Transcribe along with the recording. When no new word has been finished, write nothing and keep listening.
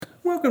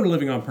Welcome to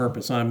Living on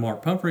Purpose. I'm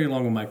Mark Pumphrey,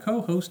 along with my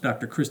co-host,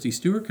 Dr. Christy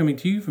Stewart, coming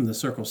to you from the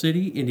Circle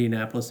City,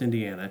 Indianapolis,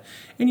 Indiana.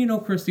 And you know,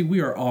 Christy, we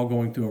are all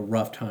going through a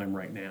rough time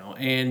right now.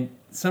 And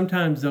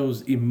sometimes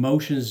those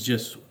emotions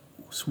just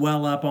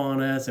swell up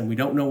on us and we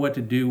don't know what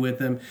to do with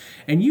them.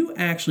 And you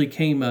actually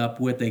came up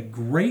with a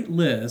great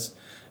list,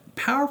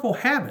 powerful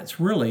habits,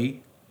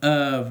 really,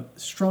 of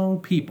strong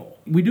people.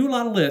 We do a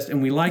lot of lists,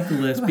 and we like the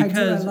list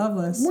because I love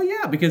lists. Well,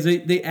 yeah, because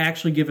they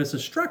actually give us a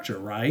structure,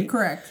 right?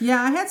 Correct.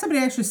 Yeah, I had somebody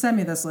actually send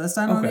me this list.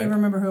 I don't even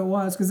remember who it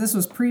was because this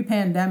was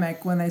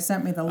pre-pandemic when they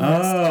sent me the list.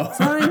 Oh.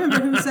 So I don't remember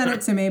who sent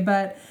it to me,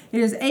 but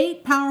it is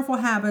 8 powerful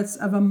habits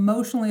of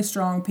emotionally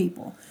strong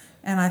people.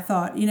 And I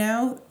thought,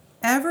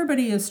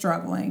 everybody is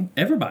struggling.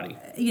 Everybody.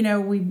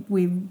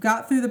 We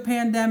got through the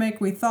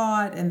pandemic, we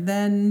thought, and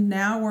then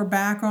now we're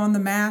back on the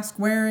mask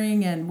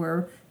wearing, and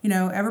we're,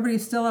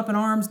 everybody's still up in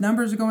arms.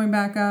 Numbers are going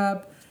back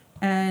up,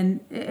 and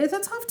it's a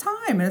tough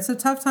time. And it's a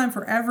tough time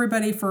for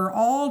everybody for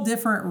all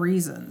different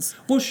reasons.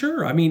 Well,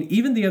 sure. I mean,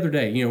 even the other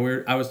day,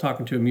 I was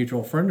talking to a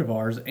mutual friend of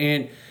ours,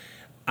 and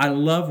I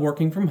love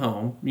working from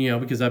home,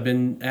 because I've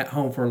been at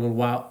home for a little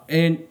while.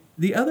 And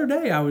the other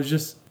day, I was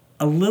just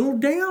a little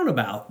down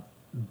about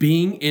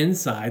being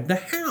inside the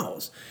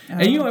house.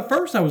 And, at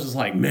first I was just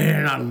like,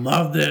 man, I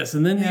love this.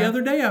 And then the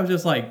other day I was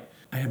just like,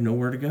 I have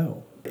nowhere to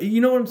go.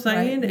 You know what I'm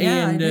saying? Right.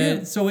 Yeah, and I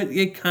do. So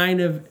it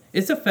kind of,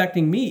 it's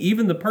affecting me.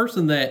 Even the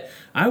person that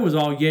I was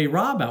all yay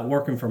rah about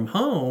working from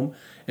home.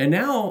 And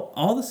now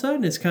all of a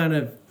sudden it's kind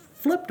of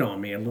flipped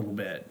on me a little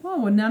bit. Well,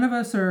 none of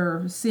us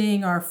are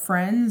seeing our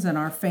friends and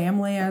our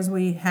family as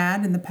we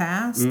had in the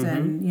past.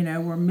 Mm-hmm.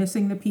 And, we're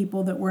missing the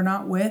people that we're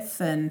not with.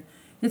 And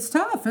it's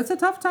tough. It's a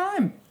tough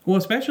time. Well,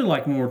 especially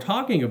like when we're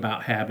talking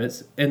about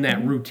habits and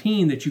that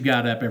routine that you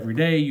got up every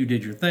day, you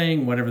did your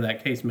thing, whatever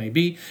that case may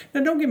be.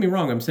 Now, don't get me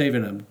wrong. I'm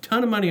saving a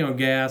ton of money on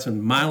gas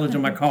and mileage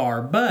on my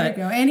car, but... There you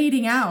go. And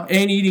eating out.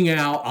 And eating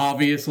out,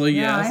 obviously,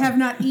 yeah, yes. I have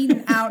not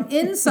eaten out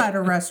inside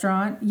a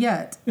restaurant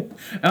yet.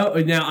 Oh,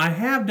 now, I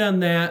have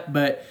done that,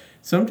 but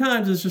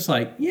sometimes it's just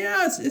like,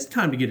 yeah, it's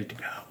time to get it to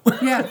go.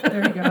 Yeah,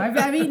 there you go.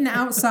 I've eaten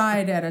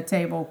outside at a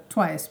table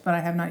twice, but I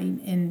have not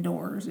eaten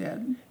indoors yet.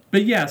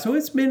 But yeah, so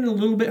it's been a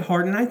little bit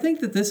hard, and I think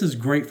that this is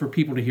great for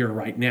people to hear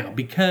right now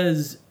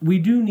because we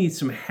do need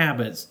some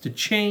habits to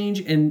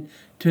change and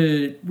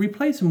to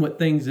replace them with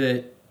things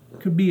that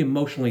could be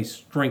emotionally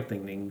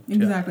strengthening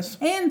to us.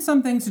 And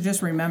some things to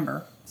just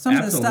remember. Some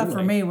of the Absolutely. stuff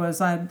for me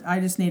was I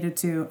just needed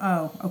to,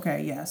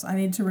 I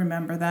need to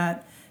remember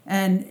that.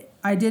 And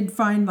I did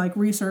find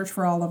research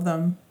for all of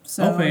them.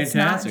 So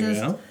fantastic. It's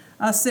not just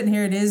us sitting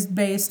here. It is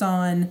based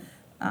on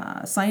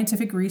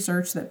scientific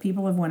research that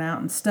people have went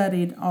out and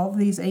studied all of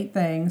these 8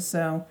 things.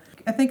 So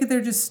I think that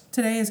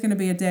today is going to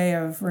be a day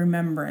of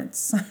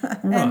remembrance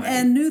Right.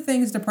 and new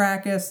things to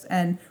practice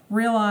and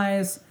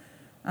realize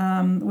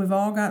we've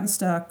all gotten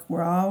stuck.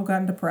 We're all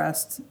gotten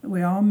depressed.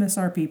 We all miss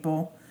our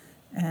people.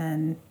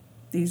 And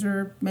these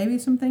are maybe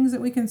some things that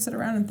we can sit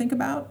around and think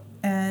about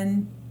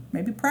and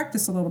maybe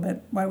practice a little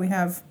bit while we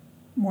have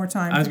more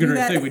time. I was going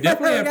to say, we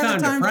definitely have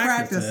time to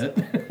practice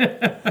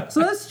it.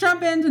 So let's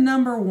jump into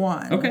number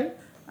 1. Okay.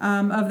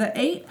 Of the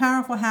 8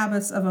 powerful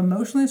habits of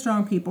emotionally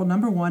strong people,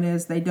 number 1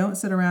 is they don't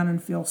sit around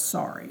and feel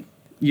sorry.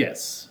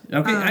 Yes.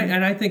 Okay.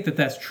 And I think that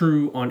that's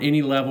true on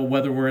any level,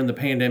 whether we're in the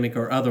pandemic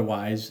or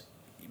otherwise.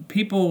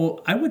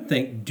 People, I would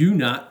think, do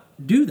not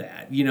do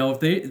that.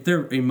 If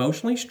they're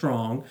emotionally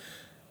strong,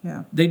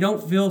 they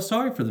don't feel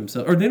sorry for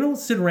themselves, or they don't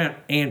sit around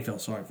and feel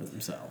sorry for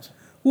themselves.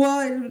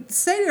 Well, it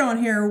stated on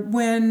here,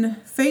 when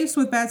faced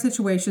with bad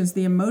situations,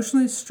 the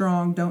emotionally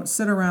strong don't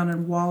sit around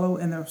and wallow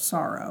in their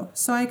sorrow.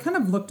 So I kind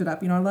of looked it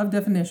up. I love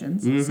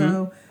definitions. Mm-hmm.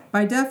 So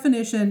by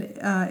definition,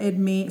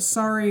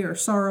 sorry or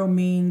sorrow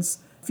means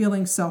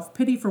feeling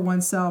self-pity for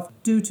oneself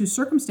due to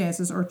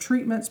circumstances or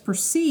treatments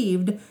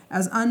perceived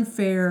as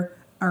unfair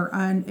or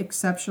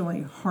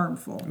unexceptionally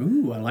harmful.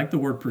 Ooh, I like the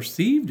word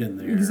perceived in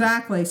there.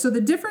 Exactly. So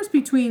the difference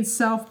between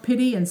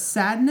self-pity and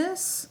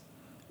sadness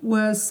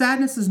was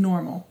sadness is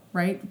normal.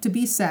 Right? To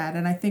be sad.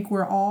 And I think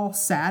we're all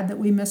sad that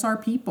we miss our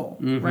people,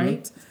 mm-hmm.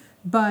 right?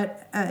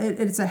 But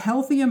it's a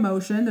healthy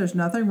emotion. There's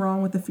nothing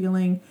wrong with the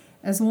feeling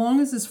as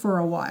long as it's for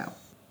a while,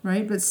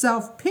 right? But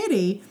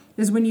self-pity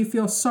is when you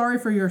feel sorry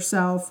for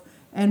yourself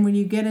and when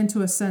you get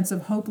into a sense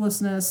of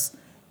hopelessness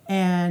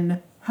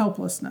and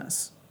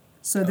helplessness.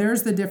 So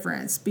there's the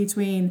difference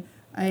between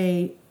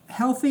a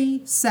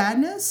healthy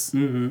sadness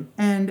mm-hmm.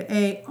 and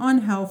a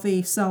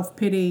unhealthy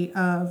self-pity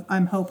of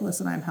I'm hopeless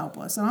and I'm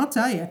helpless. And I'll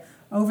tell you,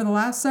 over the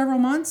last several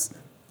months,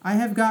 I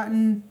have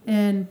gotten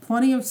in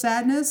plenty of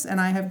sadness,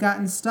 and I have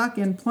gotten stuck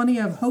in plenty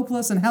of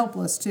hopeless and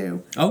helpless,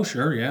 too. Oh,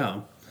 sure,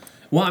 yeah.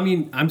 Well,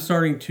 I'm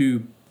starting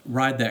to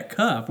ride that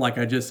cup, like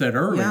I just said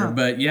earlier. Yeah.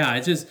 But, yeah,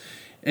 it's just,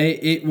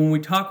 when we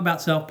talk about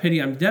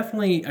self-pity, I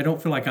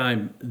don't feel like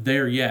I'm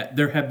there yet.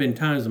 There have been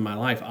times in my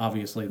life,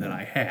 obviously, that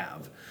I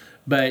have.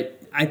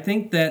 But I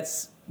think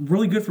that's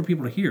really good for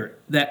people to hear,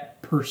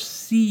 that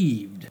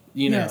perceived,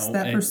 Yes,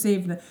 that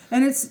perceived.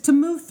 And it's to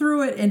move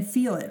through it and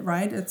feel it,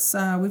 right? It's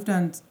we've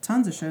done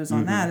tons of shows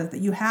on mm-hmm.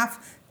 that you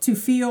have to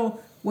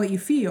feel what you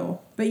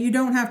feel, but you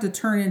don't have to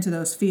turn into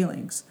those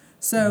feelings.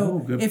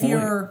 So if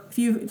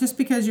you just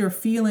because you're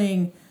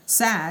feeling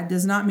sad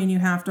does not mean you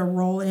have to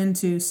roll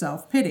into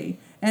self-pity.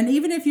 And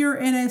even if you're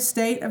in a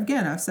state,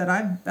 again, I've said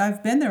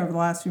I've been there over the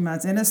last few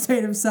months, in a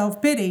state of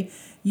self-pity,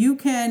 you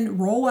can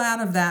roll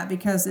out of that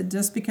because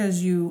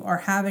because you are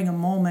having a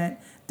moment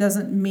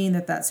doesn't mean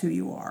that that's who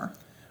you are.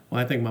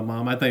 Well, I think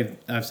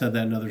I've said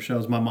that in other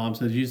shows. My mom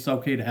says it's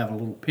okay to have a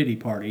little pity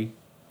party,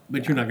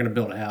 but you're not going to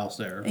build a house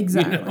there.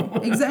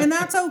 Exactly. And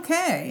that's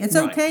okay. It's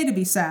okay to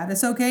be sad.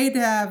 It's okay to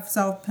have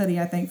self-pity,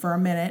 I think, for a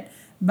minute,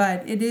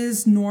 but it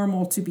is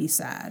normal to be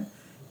sad.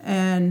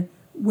 And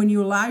when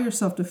you allow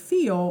yourself to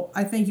feel,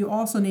 I think you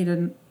also need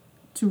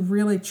to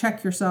really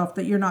check yourself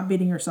that you're not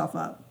beating yourself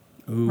up,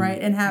 right?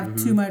 And have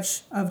too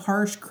much of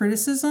harsh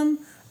criticism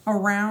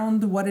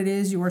around what it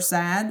is you are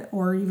sad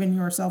or even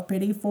your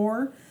self-pity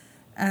for.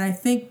 And I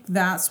think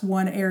that's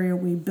one area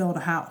we build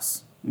a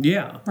house.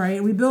 Yeah.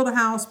 Right? We build a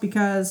house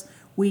because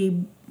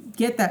we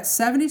get that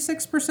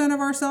 76% of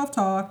our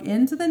self-talk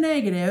into the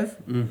negative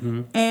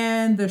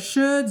and the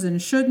shoulds and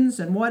shouldn'ts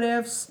and what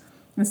ifs.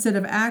 Instead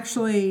of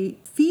actually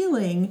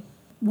feeling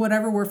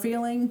whatever we're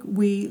feeling,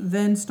 we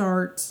then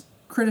start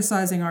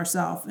criticizing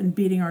ourselves and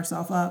beating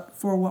ourselves up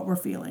for what we're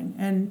feeling.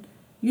 And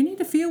you need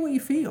to feel what you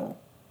feel,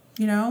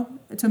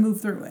 to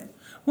move through it.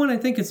 Well, and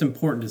I think it's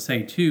important to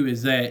say, too,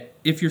 is that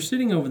if you're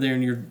sitting over there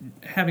and you're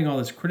having all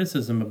this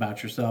criticism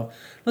about yourself,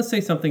 let's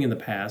say something in the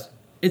past,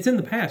 it's in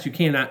the past. You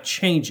cannot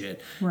change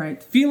it.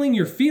 Right. Feeling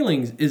your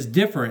feelings is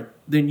different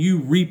than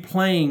you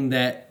replaying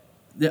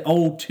the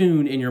old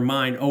tune in your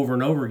mind over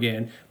and over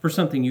again for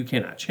something you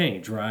cannot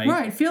change, right?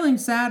 Right. Feeling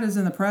sad is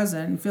in the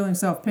present, and feeling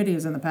self-pity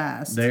is in the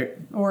past.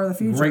 Or the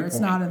future. It's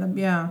not in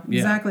the...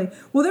 Exactly.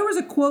 Well, there was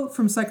a quote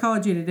from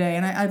Psychology Today,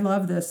 and I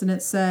love this, and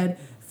it said,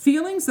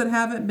 "Feelings that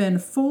haven't been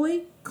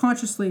fully,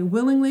 consciously,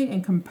 willingly,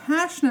 and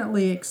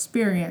compassionately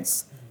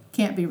experienced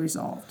can't be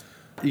resolved."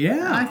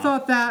 Yeah. I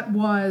thought that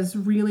was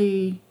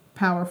really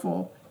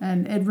powerful,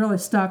 and it really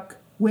stuck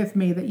with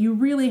me that you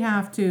really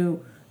have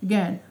to,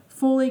 again,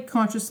 fully,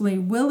 consciously,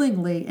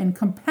 willingly, and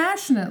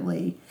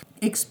compassionately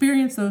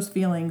experience those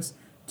feelings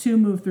to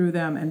move through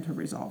them and to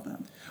resolve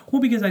them.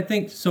 Well, because I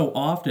think so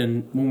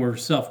often when we're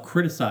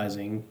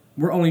self-criticizing,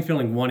 we're only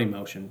feeling one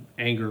emotion,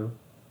 anger,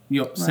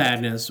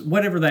 sadness,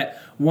 whatever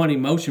that one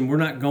emotion, we're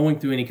not going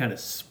through any kind of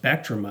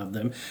spectrum of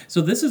them.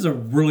 So this is a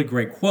really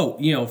great quote,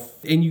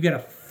 and you got to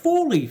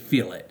fully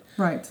feel it.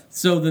 Right.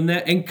 So then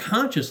and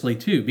consciously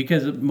too,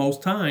 because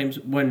most times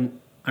when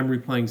I'm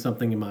replaying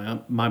something in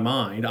my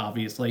mind,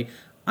 obviously,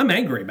 I'm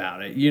angry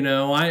about it.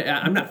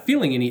 I'm not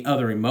feeling any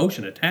other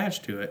emotion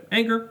attached to it.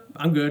 Anger,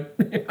 I'm good.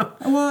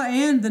 Well,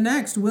 and the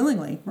next,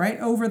 willingly, right?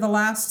 Over the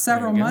last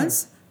several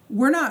months,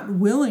 we're not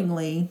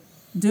willingly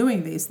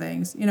doing these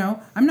things.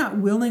 I'm not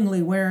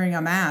willingly wearing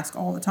a mask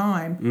all the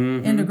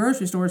time into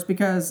grocery stores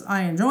because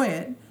I enjoy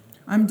it.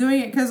 I'm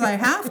doing it because I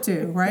have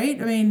to,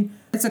 right? I mean,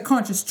 it's a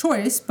conscious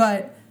choice,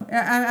 but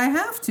I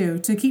have to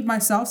keep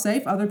myself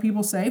safe, other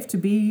people safe, to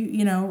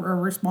be, a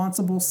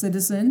responsible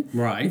citizen,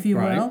 right, if you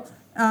will.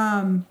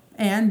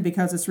 And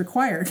because it's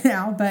required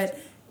now. But,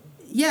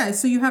 yeah,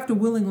 so you have to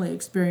willingly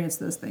experience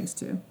those things,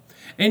 too.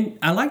 And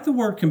I like the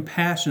word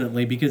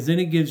compassionately because then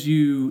it gives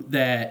you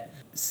that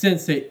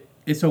sense that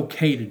it's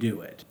okay to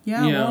do it.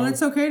 Yeah, well,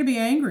 it's okay to be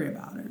angry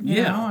about it.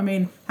 You know? I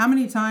mean, how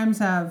many times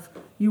have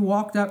you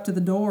walked up to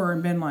the door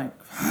and been like,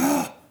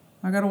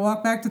 I got to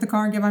walk back to the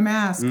car and get my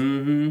mask?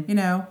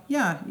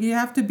 Mm-hmm. You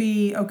have to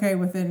be okay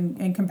with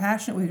and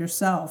compassionate with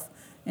yourself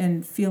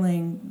and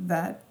feeling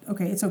that,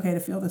 okay, it's okay to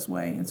feel this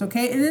way. It's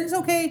okay. And it's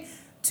okay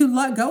to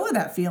let go of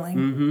that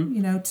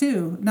feeling,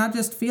 too. Not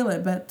just feel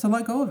it, but to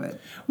let go of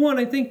it. Well, and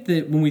I think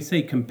that when we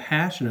say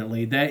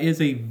compassionately, that is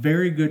a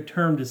very good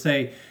term to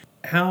say,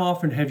 how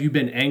often have you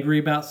been angry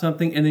about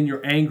something and then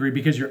you're angry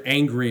because you're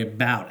angry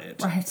about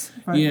it? Right.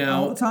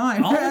 All the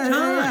time. All the time.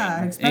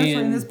 Yeah, especially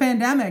in this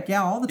pandemic.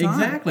 Yeah, all the time.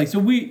 Exactly. So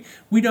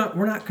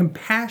we're not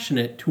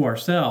compassionate to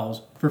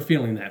ourselves for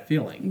feeling that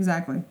feeling.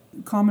 Exactly.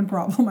 Common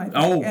problem, I think.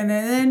 Oh. And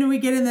then we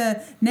get in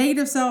the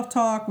negative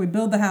self-talk. We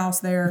build the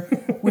house there.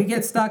 We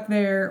get stuck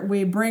there.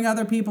 We bring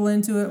other people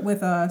into it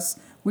with us.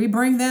 We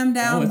bring them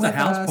down with us. It's a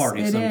house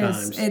party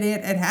sometimes.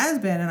 It has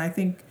been, and I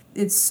think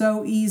it's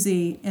so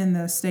easy in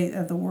the state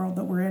of the world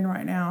that we're in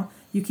right now.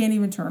 You can't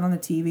even turn on the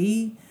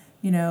TV.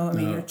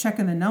 You're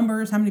checking the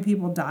numbers. How many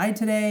people died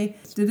today?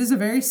 It is a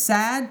very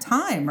sad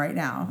time right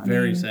now.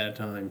 Very sad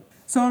time.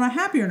 So on a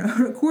happier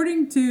note,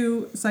 according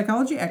to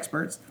psychology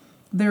experts,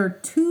 there are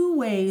 2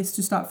 ways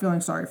to stop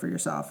feeling sorry for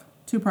yourself.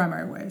 2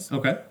 primary ways.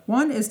 Okay.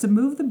 One is to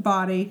move the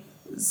body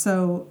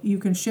so you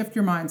can shift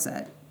your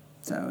mindset.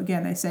 So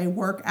again, they say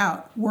work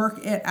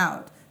it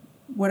out.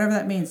 Whatever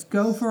that means.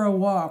 Go for a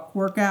walk,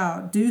 work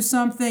out, do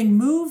something,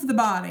 move the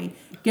body,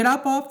 get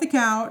up off the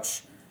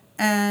couch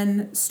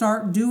and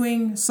start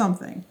doing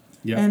something.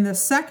 Yep. And the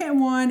second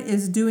one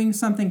is doing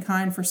something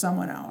kind for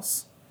someone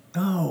else.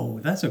 Oh,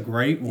 that's a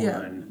great one.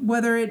 Yeah.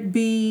 Whether it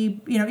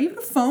be, even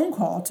a phone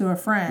call to a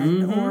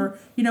friend or,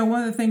 one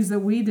of the things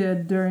that we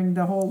did during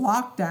the whole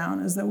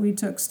lockdown is that we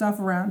took stuff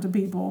around to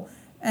people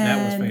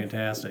That was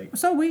fantastic.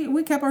 So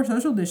we kept our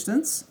social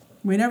distance.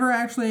 We never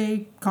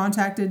actually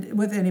contacted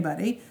with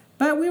anybody,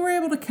 but we were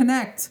able to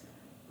connect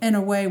in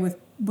a way with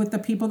the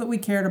people that we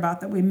cared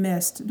about that we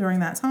missed during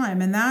that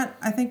time. And that,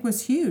 I think,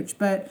 was huge.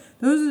 But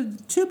those are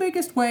the two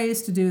biggest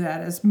ways to do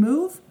that is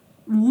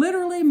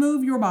literally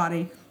move your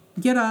body,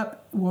 get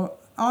up, will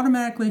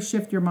automatically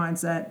shift your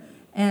mindset,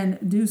 and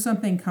do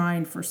something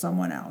kind for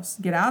someone else.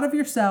 Get out of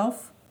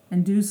yourself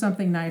and do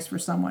something nice for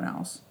someone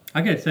else.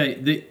 I gotta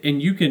say,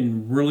 and you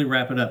can really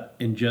wrap it up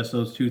in just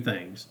those two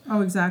things.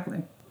 Oh,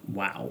 exactly.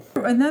 Wow.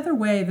 Another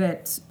way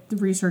that the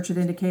research had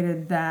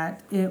indicated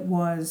that it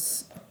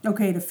was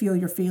okay to feel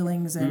your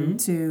feelings and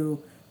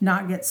to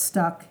not get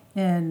stuck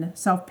in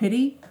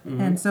self-pity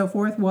and so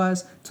forth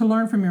was to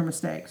learn from your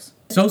mistakes.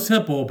 So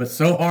simple, but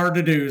so hard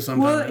to do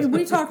sometimes. Well,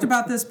 we talked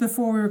about this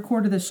before we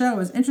recorded the show. It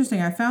was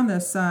interesting. I found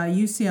this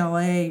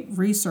UCLA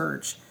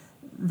research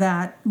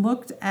that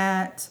looked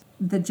at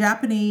the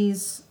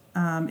Japanese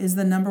is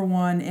the number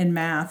one in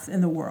math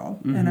in the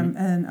world,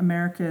 and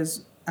America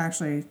is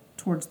actually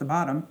towards the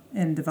bottom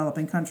in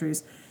developing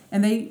countries.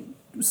 And they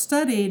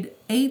studied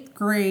 8th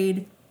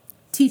grade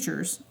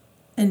teachers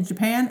in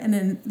Japan and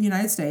in the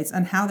United States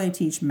on how they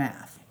teach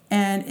math.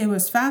 And it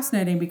was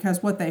fascinating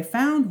because what they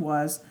found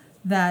was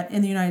that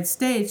in the United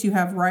States you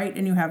have right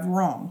and you have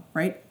wrong,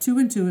 right? 2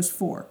 and 2 is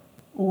 4,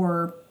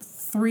 or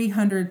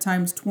 300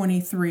 times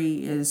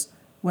 23 is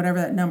whatever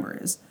that number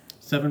is.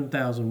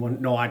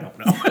 7,001. No, I don't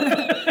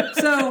know.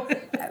 So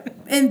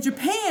in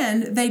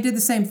Japan, they did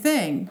the same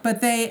thing,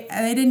 but they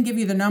didn't give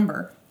you the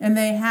number. And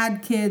they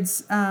had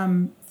kids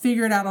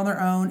figure it out on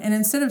their own. And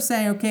instead of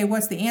saying, okay,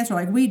 what's the answer,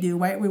 like we do,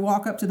 right? We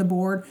walk up to the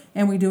board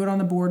and we do it on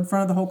the board in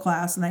front of the whole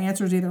class, and the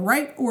answer is either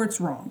right or it's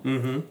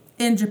wrong.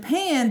 In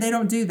Japan, they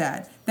don't do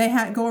that. They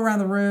go around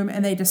the room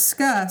and they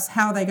discuss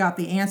how they got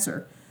the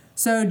answer.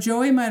 So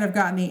Joey might have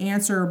gotten the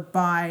answer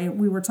by,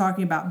 we were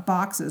talking about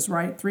boxes,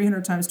 right?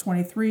 300 times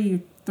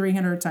 23,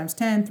 300 times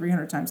 10,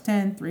 300 times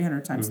 10,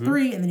 300 times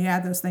 3, and then you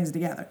add those things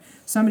together.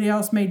 Somebody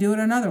else may do it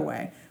another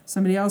way.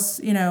 Somebody else,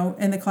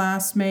 in the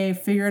class may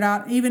figure it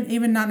out,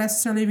 even not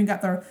necessarily even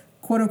got the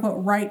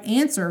quote-unquote right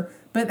answer,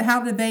 but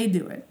how did they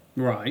do it?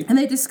 Right. And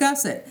they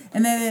discuss it.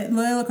 And then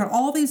they look at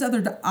all these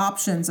other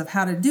options of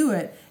how to do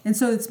it. And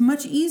so it's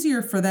much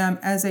easier for them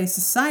as a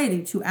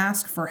society to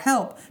ask for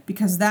help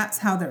because that's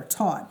how they're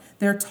taught.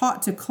 They're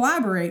taught to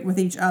collaborate with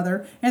each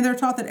other, and they're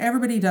taught that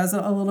everybody does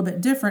it a little bit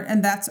different,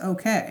 and that's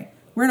okay.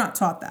 We're not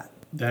taught that.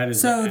 That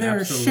is so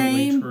there's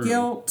shame, true.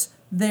 Guilt.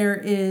 There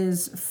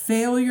is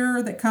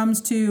failure that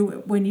comes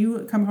to when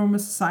you come from a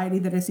society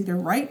that is either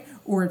right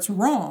or it's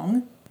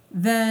wrong.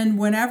 Then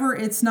whenever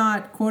it's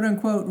not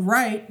quote-unquote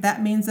right,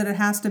 that means that it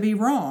has to be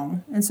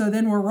wrong. And so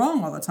then we're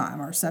wrong all the time.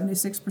 Our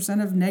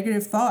 76% of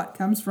negative thought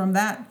comes from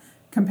that,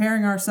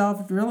 comparing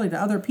ourselves really to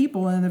other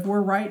people. And if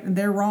we're right and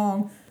they're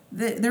wrong,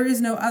 there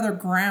is no other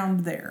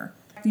ground there.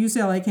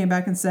 UCLA came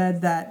back and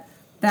said that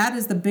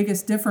is the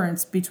biggest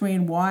difference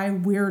between why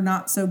we're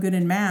not so good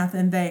in math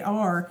and they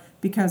are,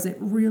 because it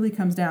really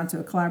comes down to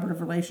a collaborative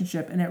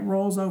relationship, and it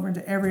rolls over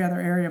into every other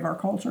area of our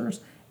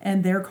cultures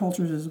and their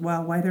cultures as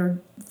well, why they're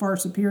far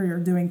superior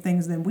doing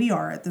things than we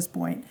are at this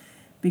point,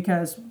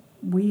 because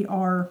we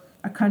are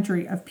a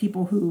country of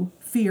people who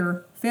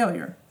fear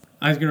failure.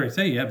 I was going to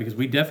say, yeah, because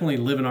we definitely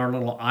live in our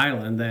little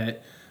island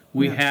that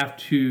we have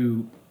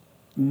to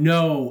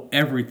know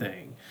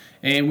everything.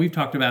 And we've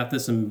talked about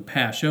this in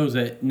past shows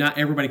that not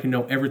everybody can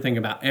know everything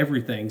about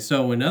everything.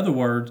 So in other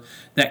words,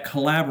 that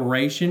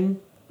collaboration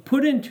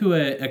put into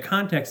a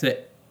context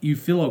that you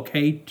feel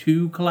okay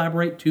to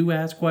collaborate, to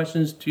ask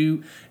questions,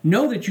 to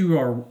know that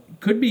you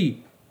could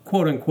be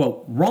quote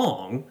unquote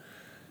wrong.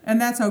 And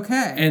that's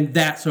okay. And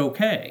that's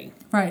okay.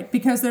 Right,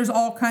 because there's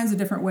all kinds of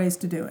different ways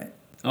to do it.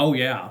 Oh,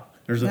 yeah.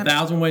 There's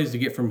 1,000 ways to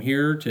get from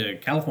here to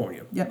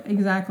California. Yep,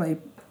 exactly.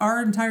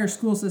 Our entire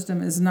school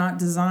system is not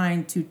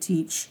designed to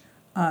teach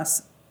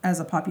us as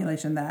a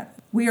population that.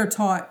 We are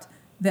taught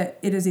that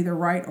it is either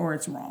right or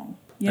it's wrong.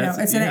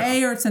 It's an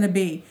A or it's an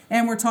B.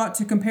 And we're taught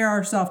to compare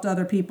ourselves to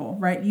other people,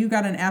 right? You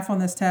got an F on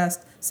this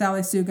test.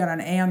 Sally Sue got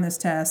an A on this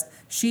test.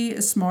 She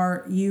is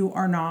smart. You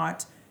are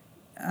not.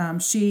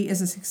 She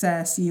is a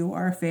success. You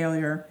are a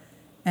failure.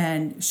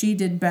 And she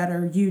did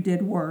better. You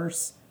did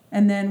worse.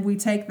 And then we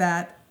take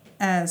that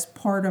as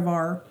part of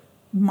our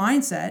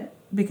mindset,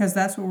 because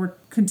that's what we're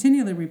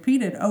continually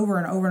repeated over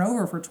and over and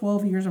over for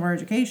 12 years of our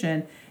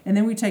education. And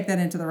then we take that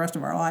into the rest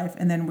of our life.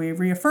 And then we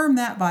reaffirm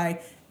that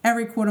by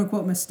every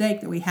quote-unquote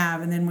mistake that we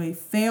have. And then we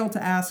fail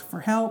to ask for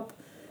help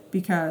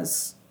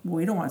because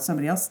we don't want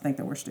somebody else to think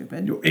that we're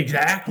stupid.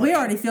 Exactly. We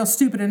already feel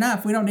stupid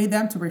enough. We don't need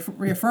them to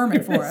reaffirm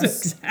it for us.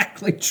 That's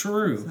exactly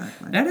true.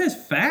 Exactly. That is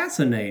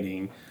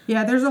fascinating.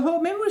 Yeah,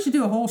 maybe we should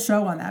do a whole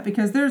show on that,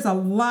 because there's a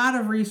lot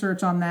of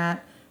research on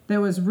that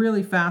was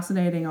really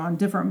fascinating on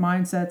different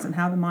mindsets and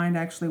how the mind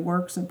actually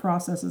works and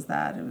processes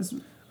that. It was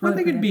really I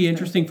think it'd be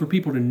interesting for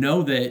people to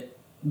know that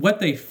what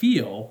they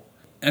feel,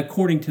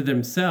 according to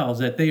themselves,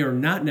 that they are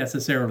not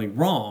necessarily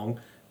wrong.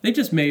 They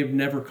just may have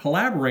never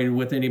collaborated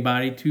with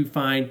anybody to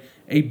find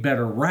a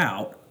better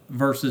route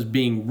versus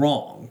being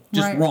wrong.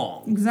 Just Right.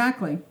 wrong.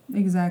 Exactly.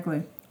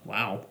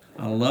 Wow.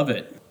 I love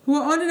it.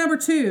 Well, on to number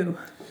 2.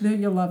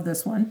 You'll love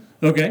this one.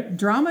 Okay.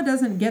 Drama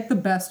doesn't get the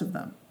best of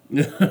them.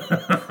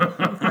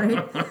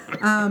 Right?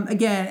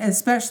 Again,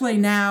 especially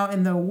now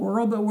in the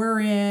world that we're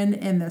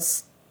in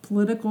this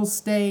political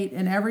state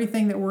and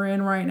everything that we're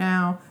in right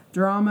now,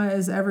 drama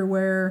is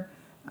everywhere.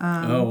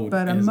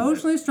 But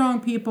emotionally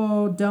strong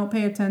people don't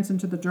pay attention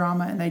to the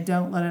drama and they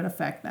don't let it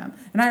affect them.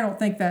 And I don't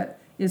think that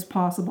is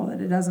possible,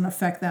 that it doesn't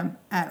affect them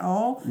at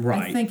all.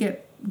 Right. I think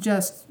it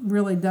just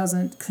really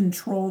doesn't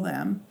control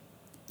them.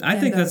 I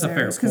think that's a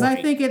fair point. Because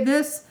I think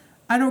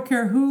I don't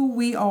care who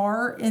we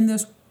are in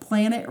this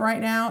planet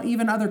right now,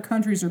 even other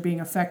countries are being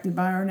affected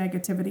by our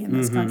negativity in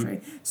this country.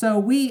 So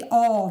we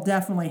all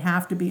definitely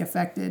have to be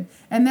affected.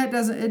 And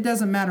it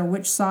doesn't matter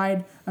which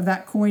side of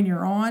that coin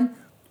you're on,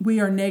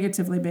 we are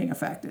negatively being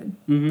affected,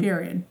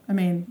 period. I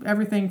mean,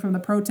 everything from the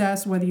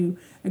protests, whether you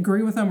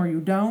agree with them or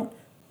you don't,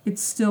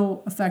 it's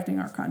still affecting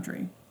our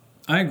country.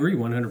 I agree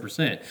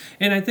 100%.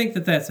 And I think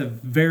that that's a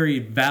very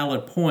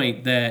valid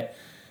point, that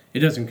it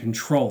doesn't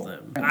control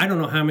them. I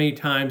don't know how many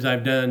times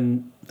I've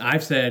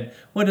said,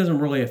 well, it doesn't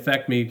really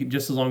affect me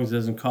just as long as it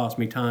doesn't cost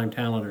me time,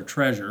 talent, or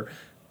treasure.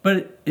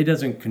 But it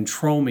doesn't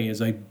control me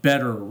as a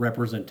better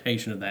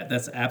representation of that.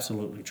 That's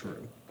absolutely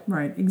true.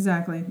 Right,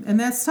 exactly. And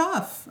that's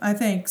tough, I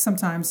think,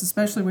 sometimes,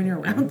 especially when you're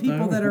around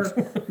people that are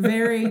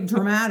very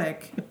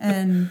dramatic.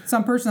 And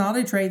some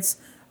personality traits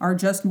are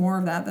just more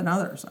of that than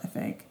others, I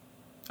think.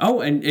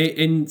 Oh,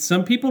 and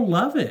some people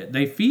love it.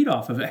 They feed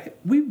off of it.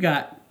 We've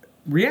got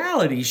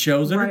reality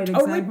shows that are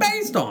totally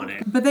based on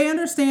it. But they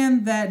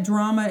understand that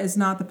drama is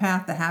not the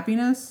path to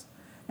happiness.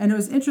 And it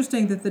was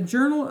interesting that the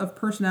Journal of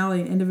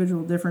Personality and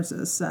Individual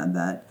Differences said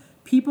that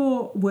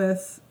people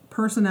with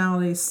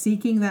personalities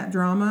seeking that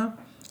drama,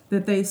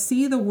 that they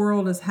see the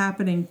world as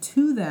happening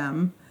to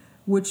them,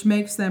 which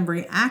makes them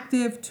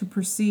reactive to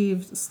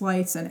perceived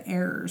slights and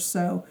errors.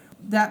 So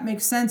that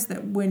makes sense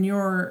that when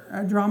you're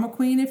a drama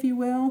queen, if you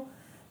will,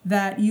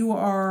 that you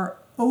are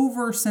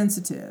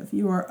oversensitive,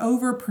 you are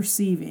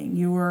over-perceiving,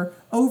 you are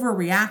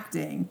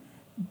overreacting,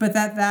 but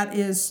that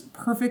is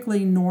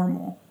perfectly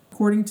normal.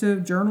 According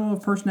to Journal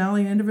of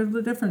Personality and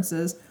Individual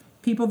Differences,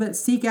 people that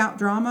seek out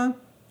drama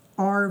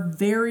are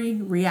very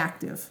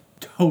reactive.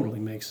 Totally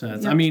makes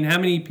sense. Yep. I mean, how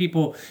many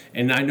people,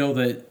 and I know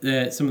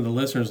that some of the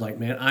listeners like,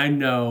 man, I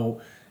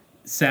know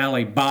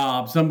Sally,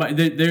 Bob,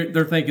 somebody,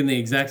 they're thinking the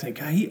exact same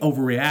guy. He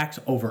overreacts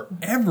over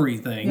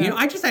everything. Yeah. You know,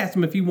 I just asked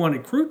him if he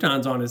wanted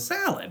croutons on his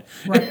salad.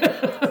 Right.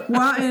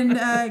 Well, and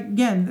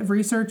again,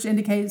 research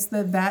indicates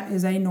that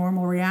is a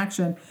normal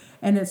reaction.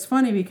 And it's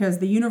funny because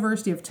the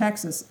University of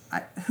Texas,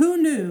 who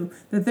knew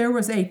that there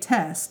was a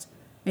test,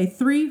 a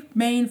 3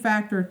 main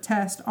factor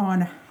test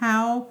on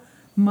how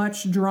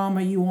much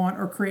drama you want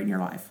or create in your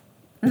life.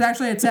 There's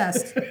actually a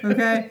test,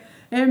 okay?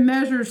 It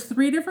measures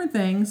 3 different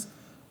things.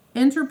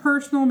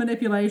 Interpersonal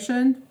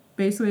manipulation,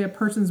 basically a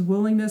person's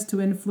willingness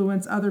to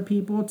influence other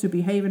people to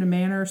behave in a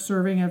manner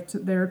serving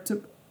of their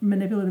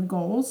manipulative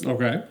goals.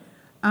 Okay.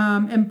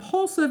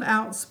 Impulsive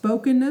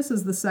outspokenness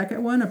is the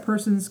second one, a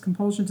person's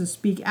compulsion to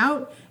speak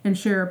out and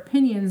share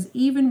opinions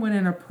even when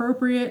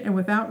inappropriate and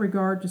without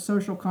regard to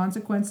social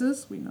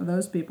consequences. We know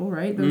those people,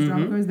 right? Those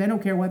drama queens, they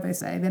don't care what they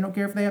say. They don't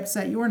care if they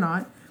upset you or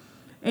not.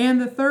 And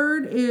the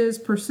third is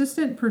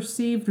persistent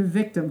perceived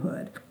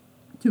victimhood,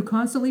 to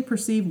constantly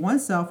perceive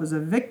oneself as a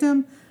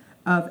victim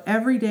of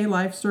everyday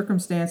life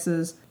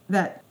circumstances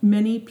that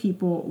many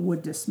people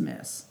would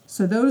dismiss.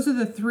 So those are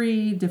the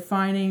 3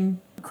 defining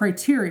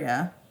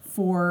criteria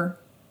for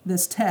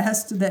this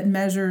test that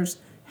measures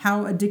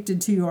how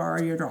addicted to you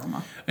are your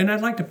drama. And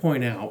I'd like to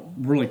point out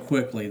really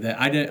quickly that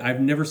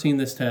I've never seen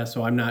this test,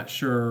 so I'm not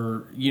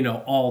sure,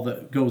 all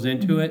that goes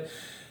into it.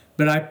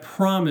 But I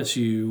promise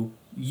you,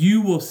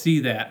 you will see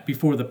that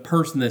before the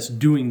person that's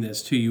doing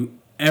this to you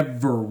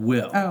ever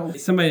will. Oh.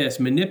 Somebody that's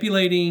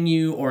manipulating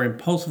you or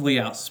impulsively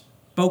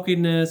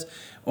outspokenness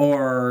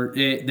or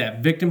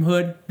that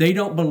victimhood, they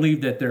don't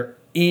believe that they're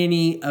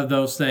any of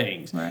those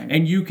things. Right.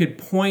 And you could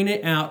point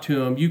it out to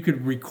them, you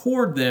could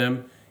record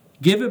them,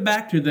 give it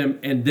back to them,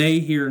 and they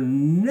hear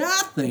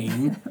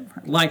nothing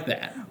like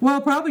that.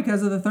 Well, probably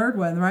because of the third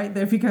one, right?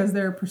 Because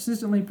they're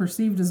persistently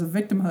perceived as a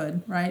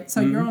victimhood, right?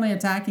 So you're only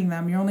attacking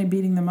them, you're only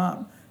beating them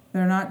up.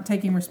 They're not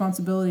taking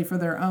responsibility for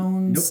their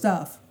own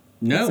stuff.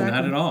 No, Exactly.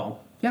 not at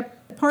all.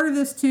 Yep. Part of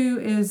this, too,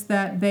 is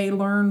that they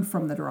learn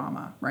from the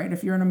drama, right?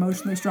 If you're an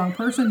emotionally strong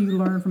person, you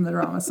learn from the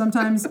drama.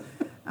 Sometimes,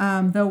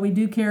 though, we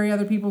do carry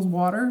other people's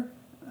water,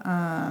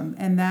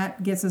 and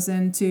that gets us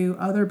into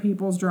other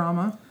people's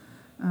drama.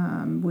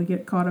 We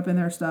get caught up in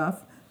their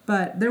stuff.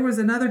 But there was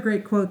another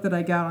great quote that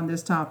I got on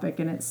this topic,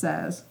 and it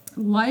says,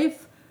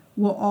 "Life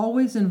will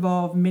always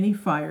involve many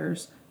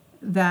fires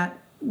that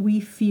we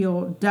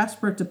feel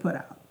desperate to put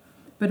out.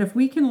 But if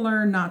we can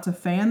learn not to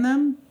fan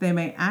them, they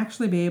may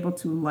actually be able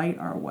to light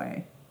our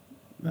way."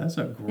 That's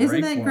a great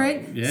Isn't that quote.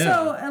 great? Yeah.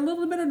 So a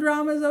little bit of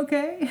drama is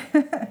okay,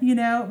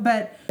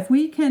 but if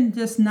we can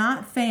just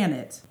not fan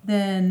it,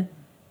 then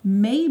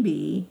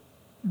maybe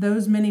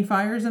those many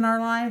fires in our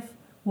life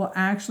will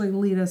actually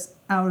lead us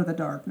out of the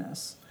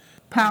darkness.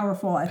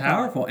 Powerful, I thought.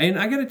 Powerful. And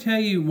I got to tell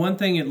you, one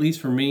thing, at least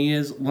for me,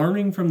 is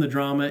learning from the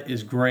drama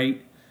is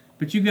great,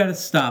 but you got to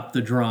stop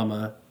the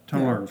drama to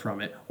learn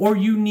from it. Or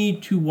you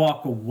need to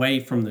walk away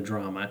from the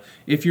drama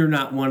if you're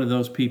not one of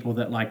those people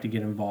that like to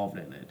get involved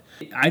in it.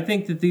 I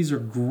think that these are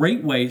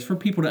great ways for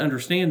people to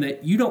understand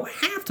that you don't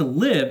have to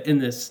live in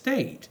this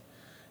state.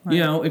 Right.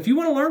 You know, if you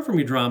want to learn from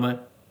your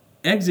drama,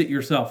 exit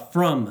yourself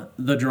from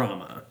the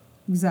drama.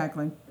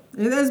 Exactly.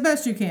 As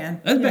best you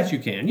can. As best you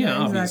can,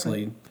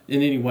 obviously,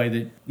 in any way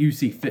that you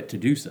see fit to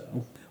do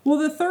so. Well,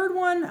 the third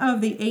one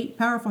of the 8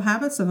 powerful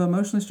habits of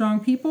emotionally strong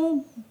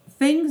people,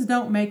 things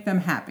don't make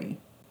them happy.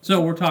 So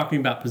we're talking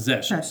about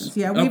possessions.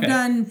 Yeah, we've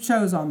done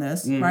shows on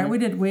this, right? We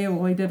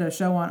did a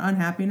show on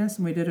unhappiness,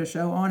 and we did a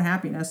show on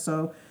happiness.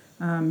 So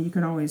you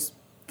can always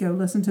go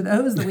listen to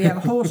those. That we have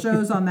whole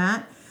shows on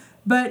that.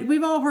 But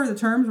we've all heard the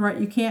terms, right?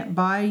 You can't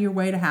buy your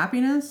way to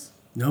happiness.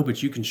 No,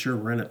 but you can sure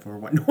rent it for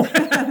what?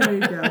 There you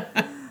go.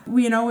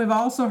 We've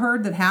also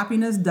heard that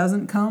happiness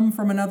doesn't come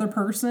from another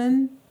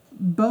person.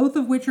 Both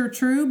of which are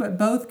true, but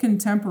both can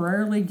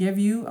temporarily give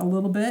you a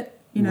little bit.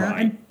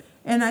 Right.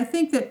 And I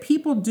think that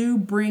people do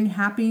bring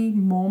happy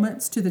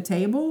moments to the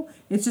table.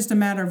 It's just a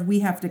matter of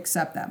we have to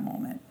accept that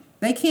moment.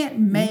 They can't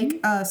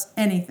make us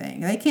anything.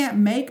 They can't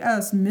make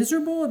us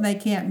miserable, and they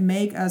can't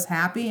make us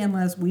happy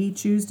unless we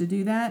choose to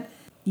do that.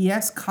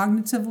 Yes,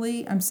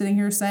 cognitively, I'm sitting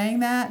here saying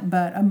that,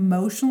 but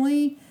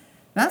emotionally,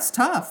 that's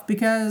tough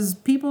because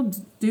people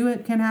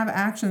can have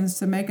actions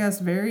to make us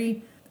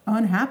very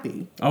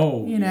unhappy.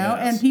 Oh, yes.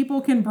 And people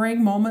can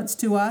bring moments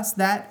to us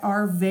that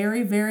are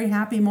very, very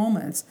happy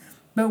moments.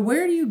 But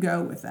where do you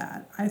go with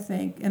that, I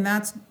think? And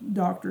that's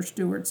Dr.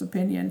 Stewart's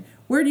opinion.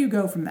 Where do you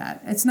go from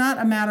that? It's not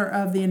a matter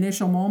of the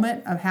initial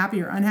moment of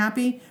happy or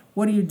unhappy.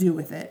 What do you do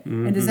with it?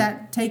 Mm-hmm. And does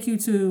that take you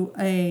to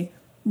a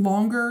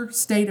longer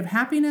state of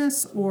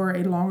happiness or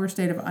a longer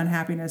state of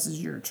unhappiness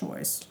is your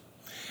choice?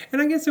 And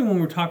I guess that when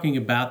we're talking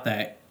about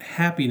that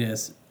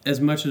happiness,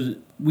 as much as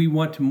we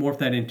want to morph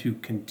that into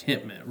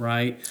contentment,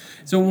 right?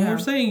 So when we're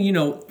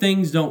saying,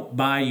 things don't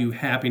buy you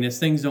happiness,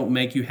 things don't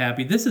make you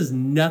happy, this is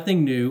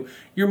nothing new.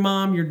 Your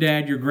mom, your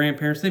dad, your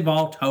grandparents, they've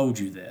all told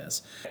you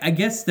this. I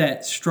guess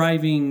that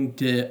striving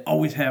to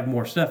always have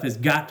more stuff has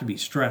got to be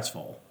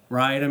stressful,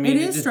 right? I mean,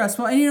 it is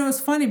stressful. And,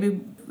 it's funny,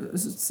 we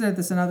said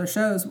this in other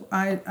shows.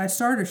 I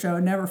started a show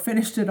and never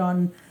finished it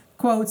on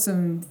quotes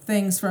and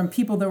things from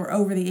people that were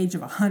over the age of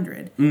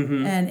 100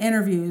 and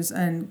interviews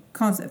and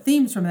constant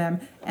themes from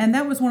them. And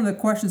that was one of the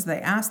questions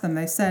they asked them.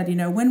 They said,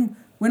 when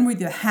were you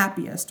the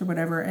happiest or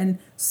whatever? And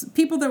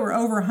people that were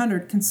over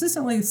 100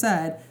 consistently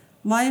said,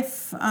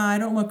 life, I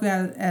don't look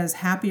at it as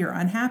happy or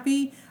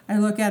unhappy. I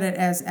look at it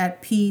as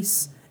at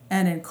peace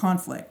and in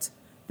conflict.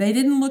 They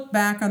didn't look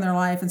back on their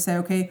life and say,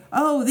 okay,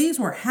 these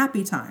were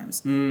happy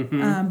times.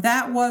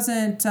 That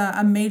wasn't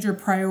a major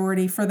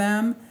priority for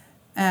them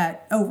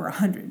at over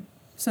 100.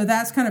 So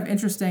that's kind of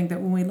interesting that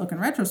when we look in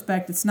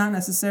retrospect, it's not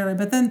necessarily,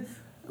 but then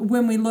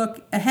when we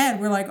look ahead,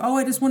 we're like,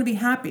 I just want to be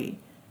happy.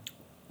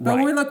 But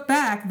when we look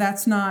back,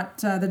 that's not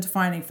the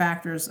defining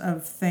factors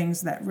of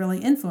things that really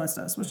influenced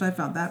us, which I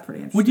found that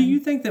pretty interesting. Well, do you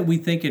think that we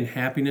think in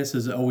happiness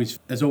as always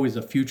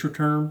a future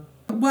term?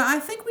 Well, I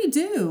think we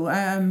do.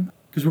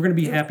 Because we're going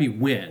to be happy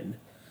when.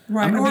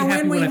 Right. I'm going to be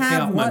happy when I pay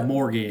off my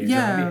mortgage.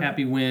 Yeah. I'm going to be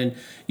happy when,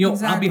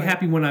 exactly. I'll be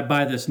happy when I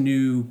buy this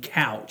new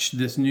couch,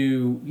 this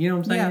new, you know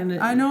what I'm saying?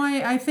 Yeah, I know.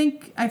 I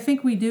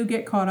think we do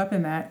get caught up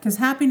in that because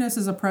happiness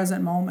is a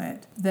present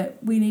moment that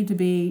we need to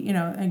be,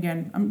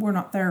 again, we're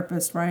not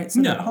therapists, right?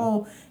 So that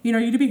whole, you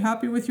need to be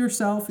happy with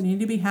yourself and you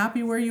need to be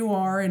happy where you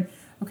are. And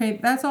okay,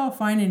 that's all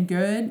fine and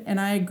good.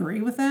 And I agree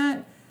with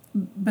that.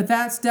 But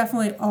that's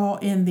definitely all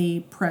in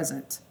the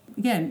present.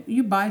 Again,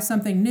 you buy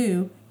something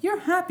new, you're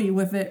happy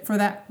with it for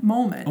that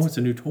moment. Oh, it's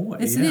a new toy.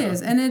 It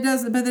is, and it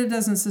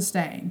doesn't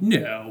sustain.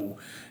 No.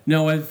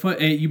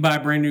 If you buy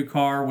a brand new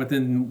car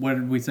within, what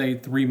did we say,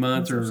 3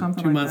 months or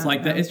 2 months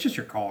like that, it's just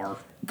your car.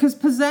 Because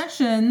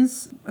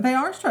possessions, they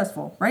are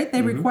stressful, right?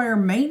 They require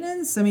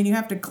maintenance. I mean, you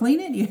have to clean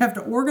it, you have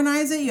to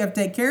organize it, you have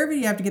to take care of it,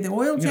 you have to get the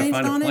oil changed on it. You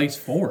got to find a place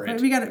for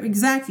it.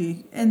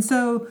 Exactly. And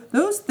so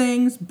those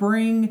things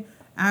bring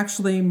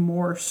actually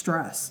more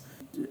stress.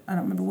 I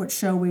don't remember what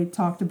show we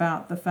talked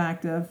about the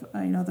fact of,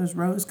 those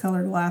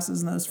rose-colored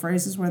glasses and those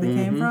phrases where they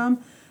came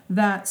from,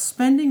 that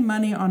spending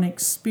money on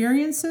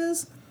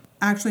experiences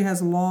actually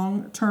has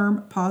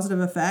long-term positive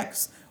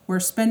effects, where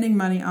spending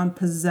money on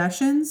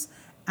possessions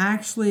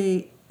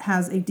actually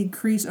has a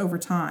decrease over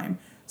time.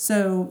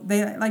 So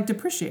they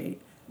depreciate.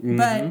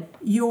 But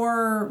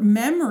your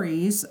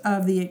memories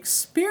of the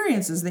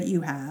experiences that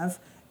you have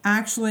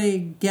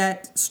actually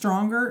get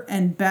stronger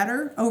and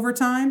better over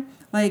time.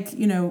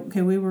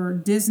 We were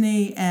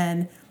Disney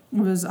and it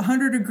was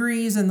 100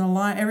 degrees and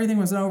everything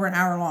was over an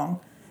hour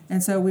long.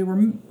 And so we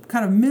were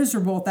kind of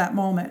miserable at that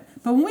moment.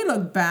 But when we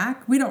look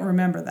back, we don't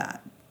remember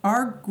that.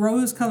 Our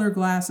rose-colored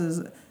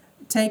glasses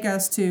take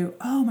us to,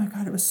 oh my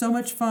God, it was so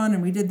much fun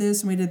and we did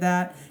this and we did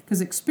that.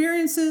 Because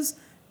experiences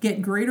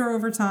get greater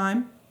over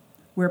time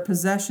where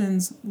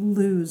possessions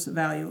lose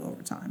value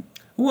over time.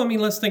 Well, I mean,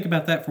 let's think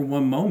about that for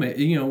one moment.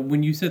 You know,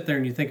 when you sit there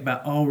and you think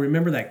about, oh,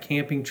 remember that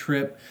camping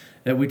trip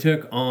that we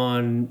took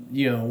on,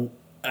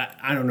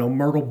 I don't know,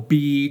 Myrtle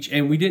Beach,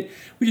 and we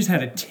just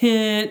had a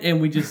tent and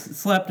we just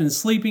slept in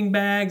sleeping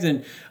bags,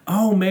 and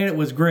oh man, it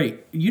was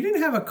great. You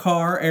didn't have a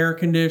car, air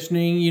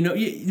conditioning,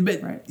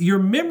 but Right. your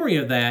memory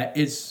of that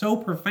is so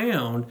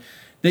profound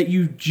that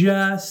you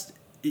just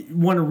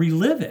want to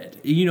relive it.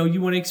 You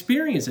want to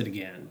experience it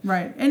again.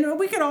 Right. And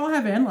we could all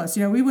have endless.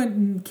 We went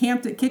and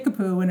camped at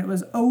Kickapoo and it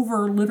was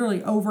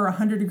literally over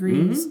 100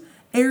 degrees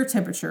air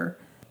temperature.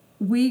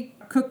 We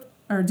cooked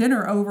our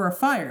dinner over a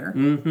fire.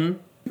 Mm-hmm.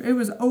 It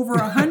was over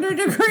 100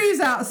 degrees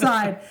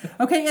outside.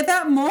 Okay, at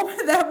that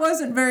moment, that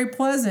wasn't very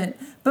pleasant.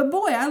 But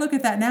boy, I look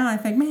at that now and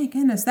I think, man,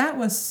 goodness, that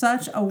was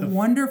such a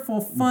wonderful,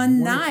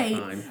 fun night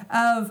time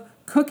of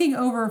cooking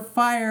over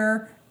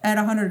fire at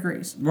 100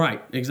 degrees.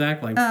 Right,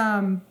 exactly.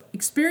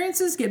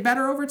 Experiences get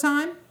better over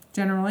time,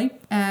 generally,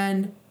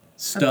 and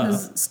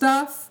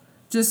stuff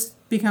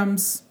just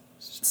becomes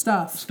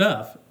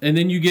stuff. And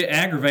then you get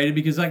aggravated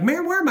because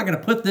man, where am I going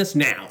to put this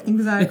now?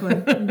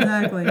 Exactly.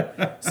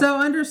 So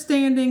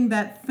understanding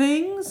that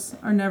things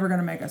are never going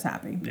to make us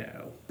happy.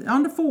 No.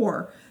 On to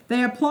 4.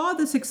 They applaud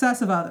the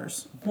success of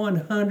others.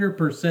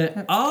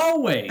 100%.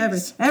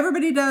 Always.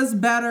 Everybody does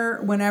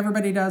better when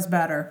everybody does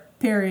better.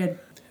 Period.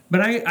 But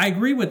I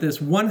agree with this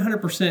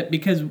 100%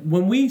 because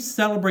when we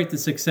celebrate the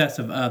success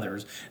of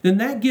others, then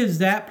that gives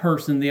that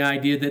person the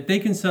idea that they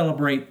can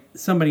celebrate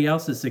somebody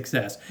else's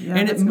success. Yeah, and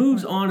it that's a good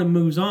moves point. on and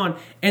moves on.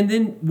 And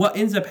then what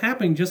ends up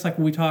happening, just like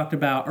we talked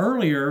about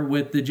earlier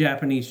with the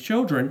Japanese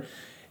children,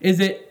 is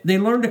that they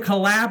learn to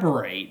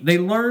collaborate. They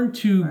learn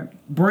to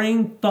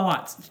bring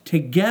thoughts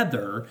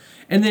together.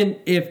 And then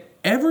if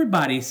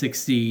everybody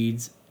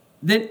succeeds,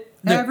 then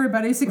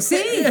everybody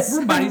succeeds.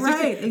 Everybody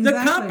right, succeeds. exactly.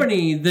 The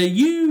company,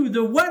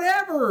 the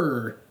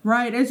whatever.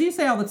 Right. As you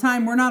say all the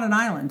time, we're not an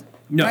island.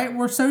 No. Right?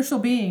 We're social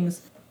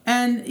beings.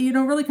 And, it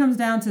really comes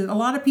down to a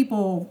lot of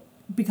people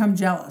become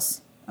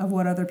jealous of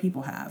what other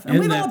people have. And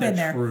Isn't we've all that been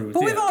the there. truth?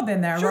 But we've Yeah. all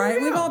been there, Sure, right?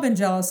 yeah. We've all been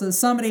jealous of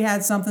somebody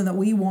had something that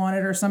we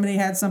wanted or somebody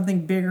had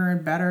something bigger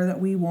and better that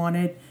we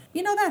wanted.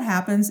 That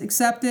happens.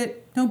 Accept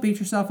it. Don't beat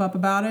yourself up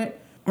about it.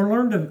 Or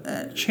learn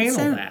to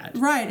channel that.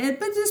 Right.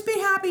 But just be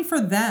happy for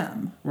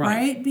them. Right.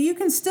 Right? But you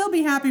can still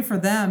be happy for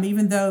them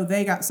even though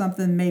they got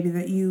something maybe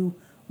that you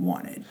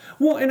wanted.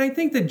 Well, and I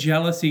think that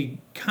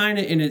jealousy kind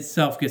of in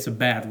itself gets a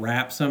bad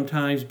rap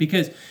sometimes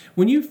because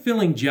when you're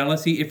feeling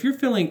jealousy,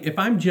 if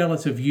I'm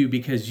jealous of you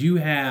because you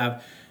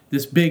have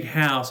this big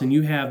house and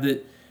you have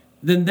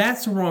then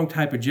that's the wrong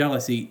type of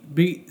jealousy.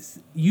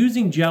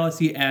 Using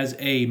jealousy as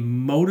a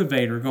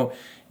motivator,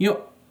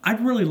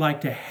 I'd really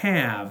like to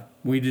have,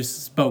 we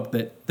just spoke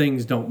that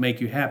things don't make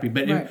you happy,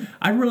 but Right.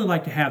 I'd really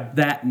like to have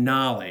that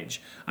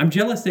knowledge. I'm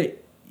jealous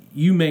that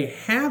you may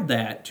have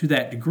that to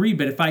that degree,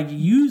 but if I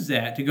use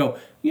that to go,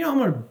 I'm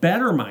going to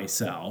better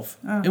myself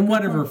in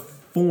whatever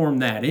form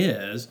that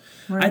is,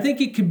 Right. I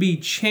think it could be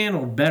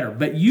channeled better.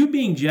 But you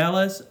being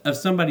jealous of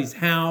somebody's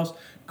house,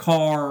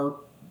 car,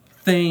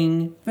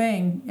 thing,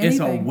 Anything. it's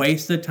a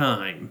waste of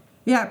time.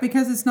 Yeah,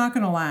 because it's not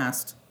going to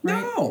last.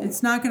 Right? No.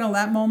 It's not going to,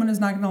 that moment is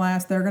not going to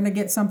last. They're going to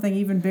get something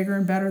even bigger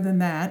and better than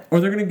that. Or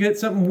they're going to get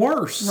something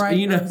worse. Right,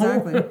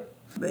 exactly.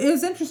 It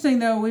was interesting,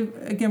 though, we've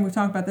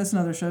talked about this in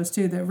other shows,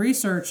 too, that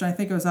research, I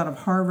think it was out of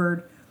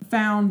Harvard,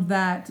 found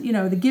that,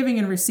 the giving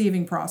and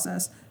receiving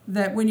process,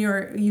 that when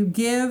you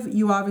give,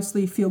 you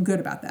obviously feel good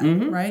about that,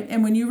 right?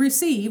 And when you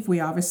receive, we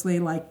obviously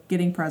like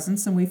getting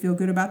presents, and we feel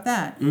good about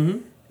that. Mm-hmm.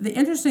 The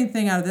interesting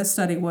thing out of this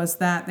study was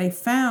that they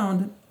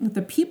found that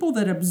the people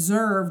that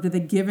observed the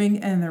giving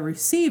and the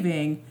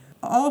receiving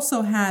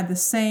also had the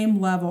same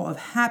level of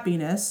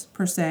happiness,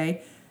 per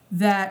se,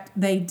 that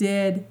they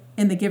did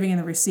in the giving and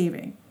the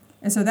receiving.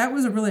 And so that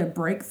was really a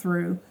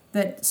breakthrough.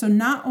 So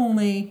not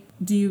only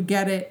do you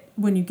get it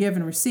when you give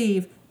and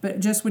receive, but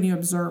just when you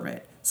observe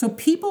it. So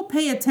people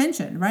pay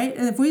attention, right?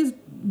 And if we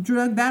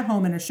drug that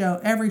home in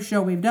every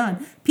show we've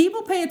done,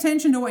 people pay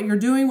attention to what you're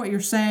doing, what you're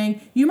saying.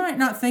 You might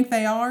not think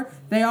they are.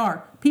 They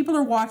are. People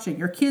are watching.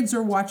 Your kids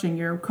are watching.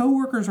 Your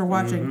coworkers are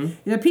watching.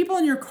 Mm-hmm. The people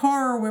in your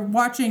car are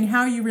watching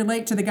how you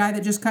relate to the guy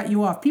that just cut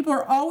you off. People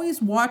are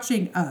always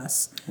watching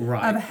us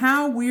Right. of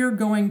how we're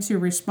going to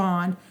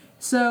respond.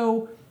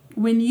 So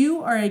when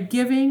you are a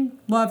giving,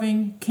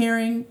 loving,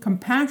 caring,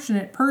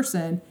 compassionate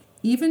person,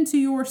 even to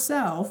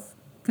yourself,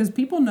 because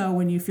people know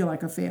when you feel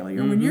like a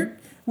failure. Mm-hmm.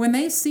 When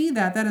they see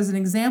that is an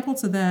example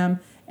to them,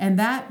 and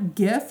that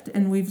gift,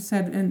 and we've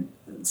said in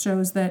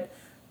shows that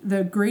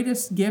the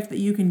greatest gift that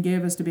you can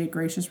give is to be a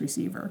gracious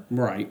receiver.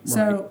 Right.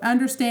 So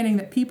understanding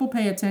that people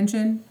pay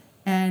attention,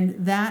 and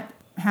that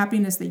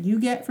happiness that you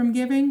get from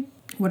giving,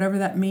 whatever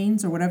that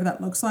means or whatever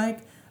that looks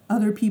like,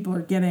 other people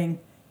are getting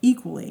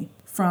equally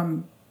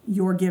from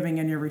your giving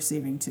and your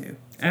receiving too.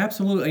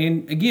 Absolutely.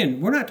 And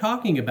again, we're not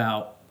talking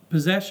about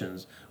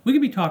possessions. We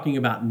could be talking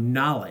about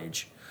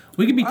knowledge.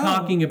 We could be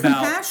talking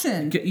about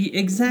compassion.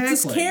 Exactly.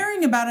 Just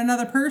caring about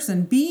another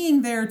person,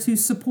 being there to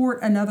support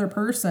another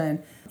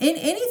person in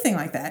anything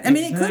like that. I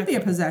mean, it could be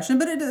a possession,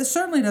 but it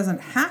certainly doesn't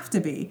have to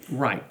be.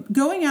 Right.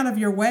 Going out of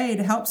your way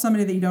to help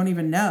somebody that you don't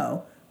even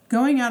know.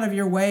 Going out of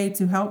your way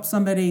to help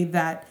somebody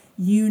that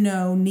you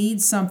know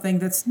needs something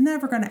that's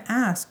never going to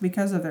ask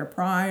because of their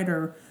pride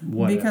or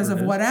because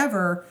of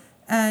whatever.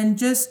 And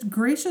just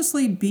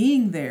graciously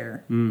being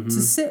there to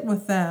sit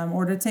with them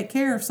or to take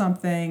care of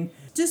something.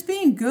 Just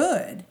being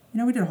good. You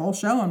know, we did a whole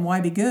show on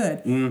why be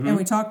good. And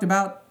we talked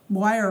about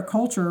why our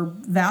culture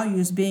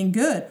values being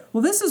good.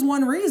 Well, this is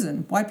one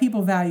reason why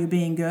people value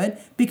being good,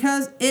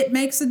 because it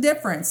makes a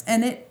difference.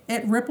 And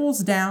it ripples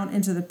down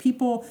into the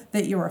people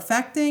that you're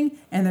affecting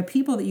and the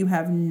people that you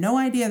have no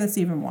idea that's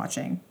even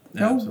watching.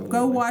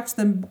 Go watch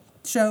the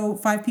show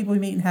 5 People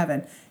You Meet in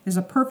Heaven. Is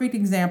a perfect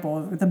example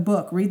of the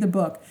book. Read the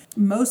book.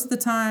 Most of the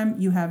time,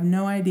 you have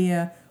no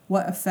idea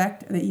what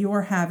effect that you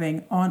are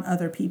having on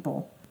other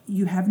people.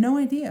 You have no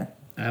idea.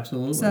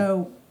 Absolutely.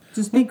 So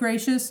just be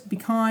gracious, be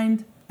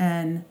kind,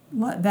 and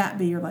let that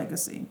be your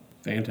legacy.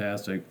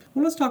 Fantastic.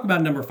 Well, let's talk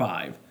about number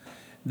 5.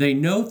 They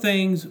know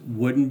things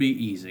wouldn't be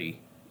easy.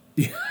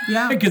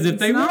 Yeah. Because if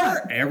they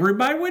were,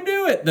 everybody would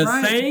do it. The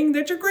saying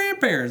that your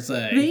grandparents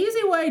say. The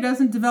easy way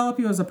doesn't develop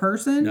you as a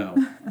person. No.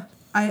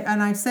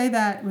 I say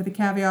that with the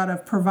caveat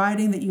of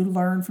providing that you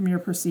learn from your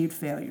perceived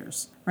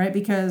failures, right?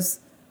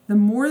 Because the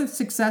more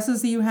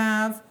successes that you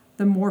have,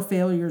 the more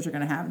failures you're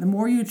going to have. The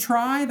more you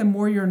try, the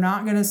more you're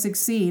not going to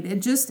succeed.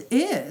 It just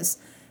is.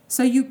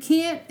 So you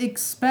can't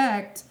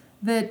expect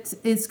that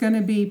it's going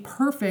to be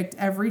perfect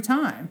every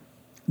time.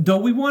 Though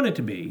we want it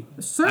to be.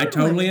 Certainly. I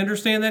totally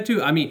understand that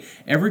too. I mean,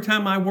 every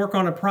time I work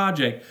on a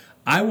project,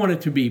 I want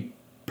it to be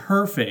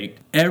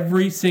perfect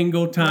every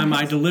single time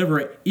I deliver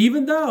it,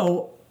 even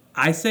though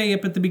I say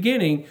up at the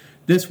beginning,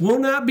 this will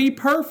not be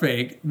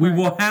perfect. We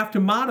will have to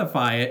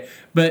modify it.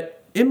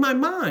 But in my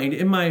mind,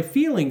 in my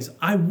feelings,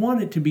 I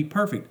want it to be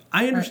perfect.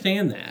 I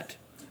understand that.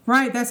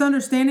 Right. That's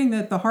understanding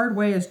that the hard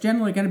way is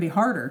generally going to be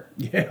harder.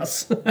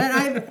 Yes.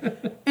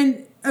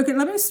 and okay,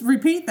 let me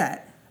repeat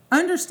that.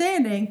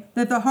 Understanding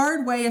that the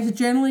hard way is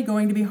generally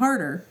going to be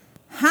harder.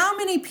 How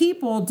many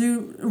people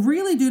do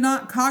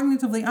not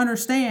cognitively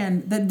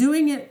understand that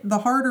doing it the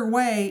harder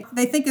way,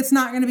 they think it's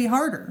not going to be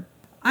harder?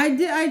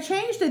 I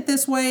changed it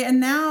this way, and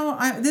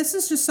now this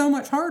is just so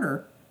much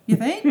harder. You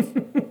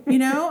think? You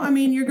know, I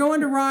mean, you're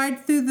going to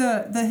ride through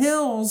the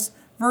hills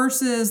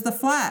versus the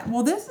flat.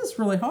 Well, this is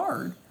really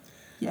hard.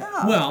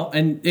 Yeah. Well,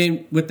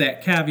 and with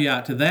that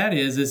caveat to that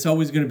is it's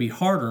always going to be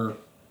harder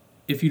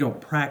if you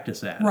don't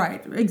practice at it.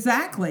 Right.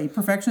 Exactly.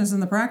 Perfection is in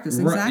the practice.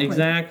 Exactly.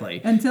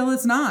 Exactly. Until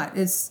it's not.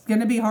 It's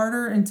going to be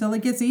harder until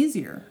it gets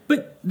easier.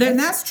 But and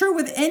that's true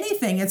with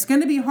anything. It's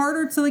going to be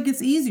harder until it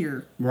gets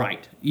easier.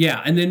 Right.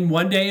 Yeah. And then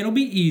one day it'll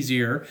be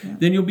easier. Yeah.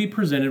 Then you'll be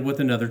presented with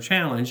another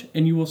challenge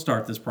and you will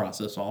start this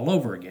process all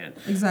over again.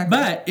 Exactly.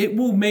 But it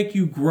will make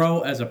you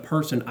grow as a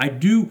person. I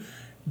do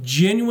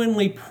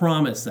genuinely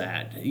promise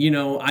that. You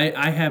know,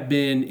 I have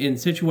been in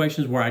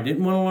situations where I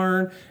didn't want to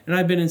learn, and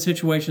I've been in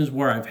situations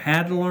where I've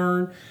had to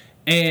learn,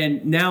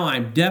 and now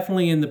I'm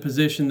definitely in the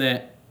position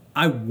that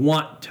I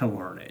want to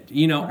learn it.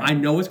 You know, I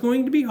know it's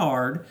going to be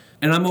hard,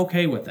 and I'm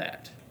okay with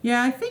that.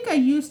 Yeah, I think I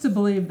used to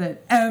believe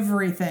that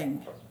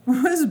everything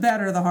was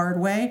better the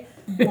hard way.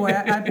 Boy,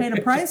 I paid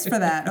a price for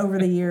that over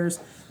the years.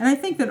 And I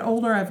think that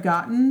older I've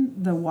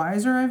gotten, the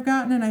wiser I've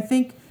gotten, and I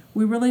think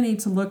we really need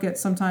to look at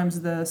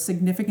sometimes the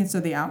significance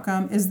of the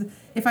outcome.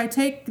 If I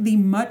take the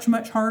much,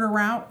 much harder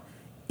route,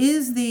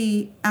 is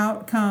the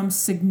outcome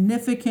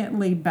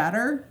significantly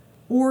better?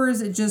 Or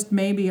is it just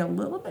maybe a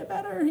little bit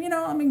better? You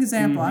know, an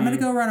example. I'm going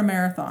to go run a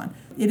marathon.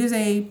 It is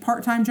a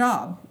part-time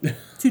job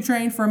to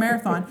train for a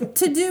marathon,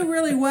 to do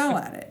really well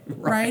at it,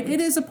 right? It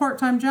is a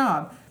part-time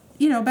job.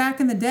 You know, back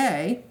in the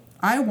day,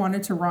 I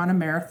wanted to run a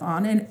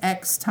marathon in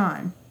X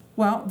time.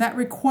 Well, that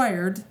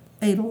required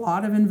a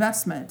lot of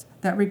investment.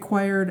 That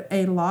required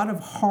a lot of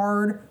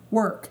hard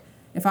work.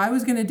 If I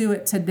was going to do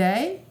it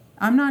today,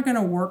 I'm not going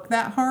to work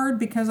that hard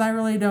because I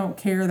really don't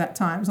care that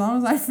time. As long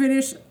as I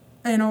finish,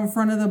 you know, in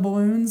front of the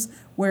balloons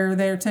where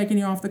they're taking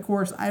you off the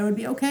course, I would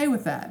be okay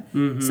with that.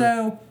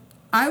 So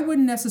I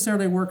wouldn't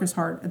necessarily work as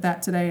hard at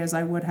that today as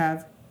I would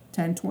have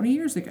 10, 20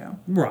 years ago.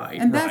 Right.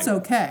 And that's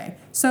okay.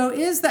 So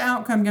is the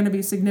outcome going to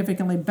be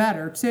significantly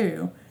better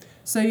too?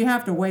 So you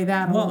have to weigh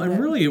that a little bit. Well,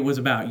 and really it was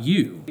about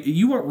you.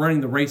 You weren't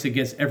running the race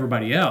against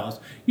everybody else.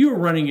 You were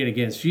running it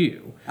against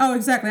you. Oh,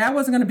 exactly. I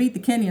wasn't going to beat the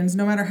Kenyans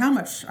no matter how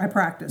much I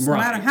practiced, no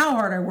matter how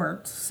hard I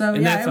worked. So,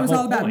 and yeah, it was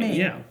all about me.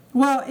 Yeah.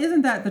 Well,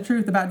 isn't that the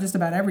truth about just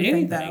about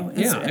everything, though?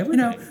 Yeah, everything. You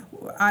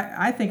know,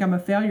 I think I'm a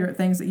failure at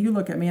things that you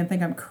look at me and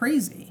think I'm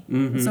crazy.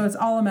 So it's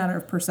all a matter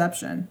of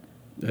perception.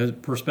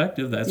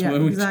 Perspective, that's what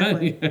we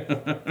say.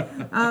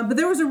 But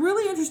there was a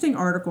really interesting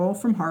article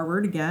from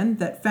Harvard, again,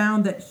 that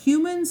found that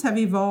humans have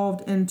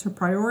evolved into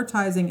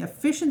prioritizing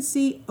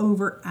efficiency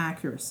over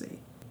accuracy,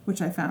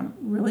 which I found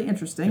really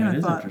interesting. And I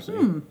thought,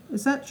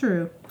 is that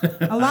true?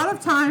 A lot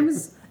of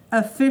times,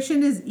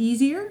 efficient is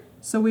easier,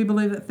 so we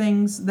believe that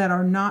things that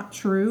are not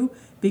true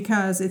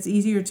because it's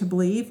easier to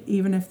believe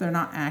even if they're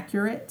not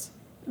accurate.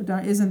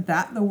 Isn't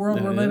that the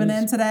world we're living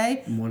in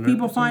today? 100%.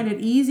 People find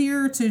it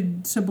easier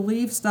to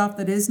believe stuff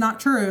that is not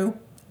true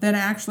than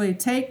actually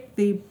take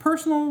the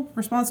personal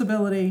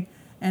responsibility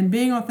and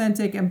being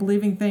authentic and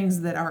believing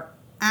things that are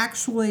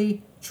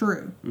actually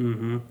true.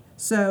 Mm-hmm.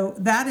 So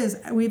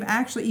we've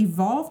actually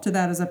evolved to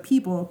that as a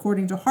people,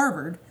 according to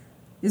Harvard.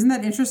 Isn't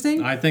that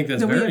interesting? I think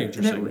that's very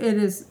interesting. It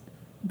is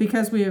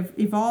because we have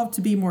evolved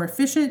to be more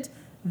efficient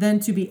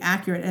than to be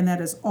accurate, and that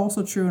is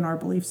also true in our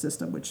belief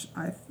system, which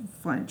I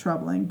find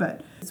troubling.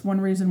 But it's one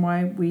reason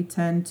why we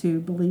tend to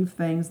believe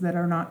things that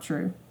are not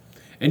true.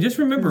 And just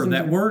remember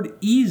that word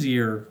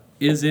 "easier"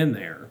 is in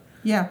there.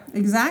 Yeah,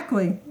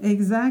 exactly.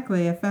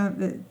 I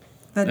found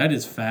that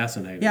is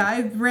fascinating. Yeah,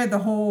 I read the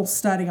whole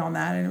study on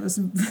that, and it was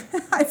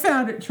I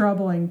found it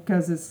troubling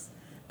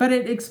but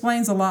it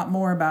explains a lot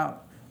more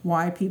about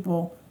why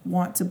people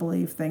want to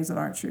believe things that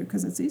aren't true,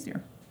 because it's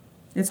easier.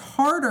 It's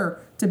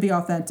harder to be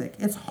authentic.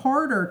 It's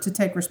harder to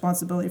take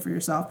responsibility for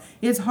yourself.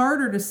 It's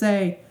harder to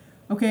say,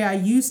 okay, I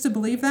used to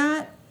believe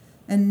that,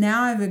 and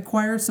now I've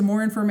acquired some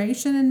more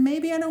information, and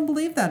maybe I don't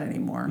believe that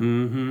anymore.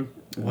 Mm-hmm.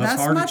 Well,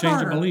 That's hard much to change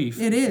harder. a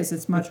belief. It is.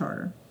 It's much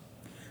harder.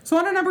 So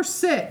on to number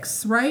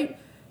 6, right?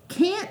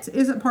 Can't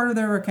isn't part of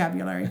their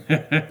vocabulary.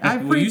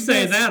 Well, you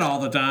say that all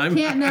the time.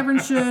 Can't, never,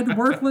 and should.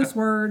 Worthless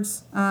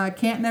words.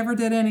 Can't, never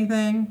did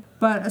anything.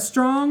 But a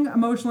strong,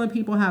 emotional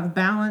people have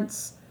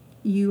balance.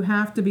 You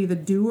have to be the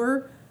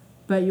doer,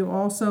 but you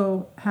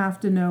also have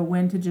to know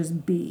when to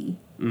just be.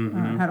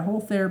 Mm-hmm. Had a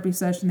whole therapy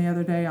session the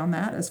other day on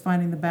that, as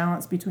finding the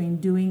balance between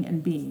doing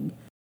and being.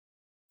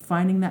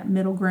 Finding that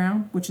middle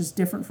ground, which is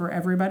different for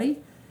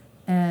everybody.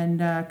 And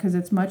because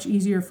it's much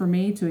easier for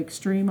me to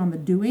extreme on the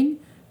doing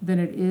than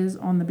it is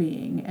on the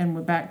being. And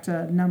we're back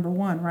to number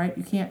 1, right?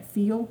 You can't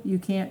feel, you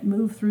can't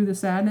move through the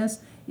sadness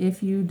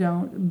if you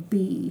don't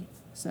be.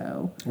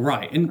 So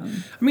right. And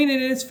I mean,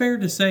 it is fair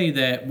to say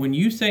that when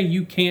you say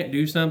you can't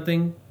do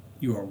something,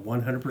 you are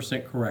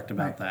 100% correct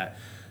about that.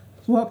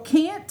 Well,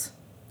 can't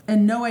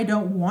and no, I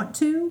don't want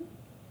to,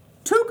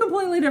 2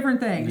 completely different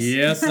things.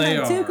 Yes, they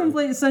are.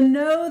 So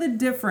know the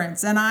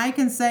difference. And I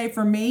can say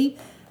for me,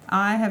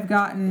 I have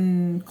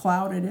gotten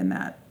clouded in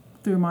that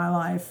through my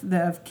life,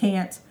 the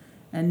can't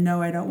and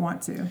no, I don't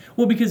want to.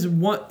 Well, because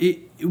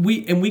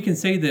we can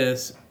say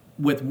this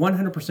with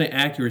 100%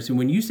 accuracy.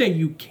 When you say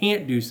you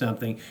can't do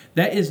something,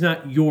 that is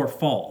not your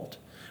fault.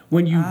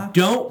 When you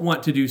don't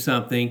want to do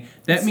something,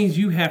 that means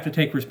you have to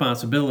take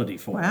responsibility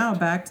for it. Wow,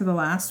 back to the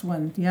last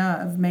one,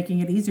 of making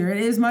it easier. It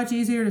is much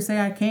easier to say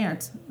I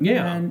can't.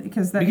 Yeah,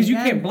 because you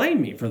can't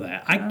blame me for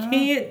that. I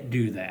can't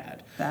do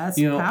that. That's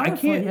powerful. I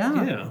can't.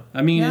 Yeah.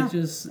 I mean, it's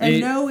just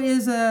no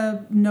is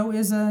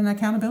an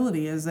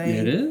accountability.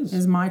 It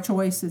is my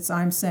choice.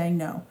 I'm saying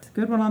no.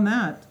 Good one on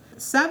that.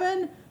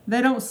 7,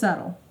 they don't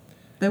settle.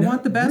 They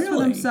want the best for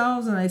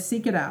themselves and they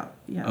seek it out.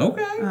 Yeah.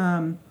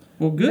 Okay.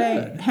 Well, good.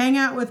 They hang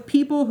out with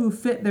people who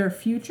fit their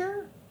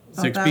future.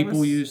 6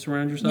 people you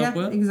surround yourself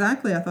with? Yeah,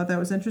 exactly. I thought that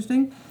was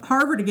interesting.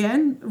 Harvard,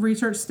 again,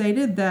 research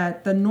stated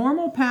that the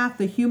normal path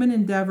to human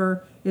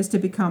endeavor is to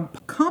become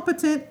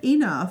competent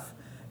enough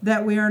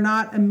that we are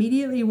not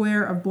immediately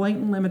aware of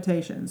blatant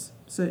limitations.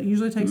 So it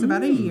usually takes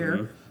about a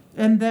year,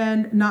 and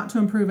then not to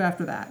improve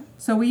after that.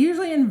 So we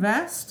usually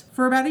invest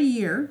for about a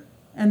year,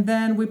 and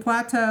then we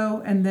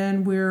plateau, and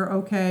then we're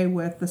okay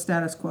with the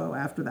status quo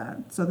after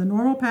that. So the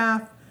normal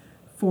path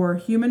for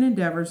human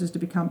endeavors is to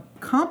become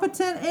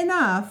competent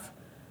enough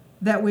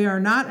that we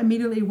are not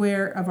immediately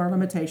aware of our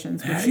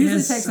limitations, which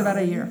usually takes about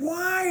a year.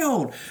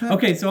 Wild.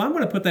 Okay, so I'm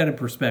going to put that in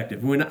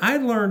perspective. When I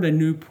learned a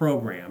new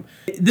program,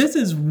 this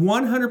is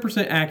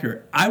 100%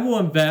 accurate. I will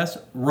invest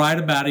right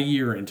about a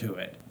year into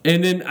it.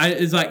 And then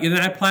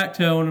I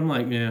plateau and I'm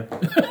like, yeah.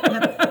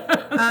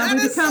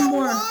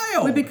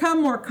 We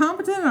become more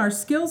competent in our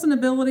skills and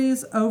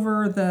abilities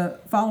over the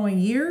following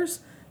years,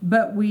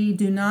 but we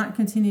do not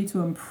continue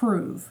to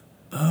improve.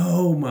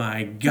 Oh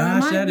my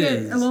gosh, so we might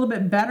get a little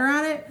bit better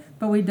at it,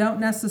 but we don't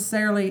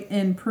necessarily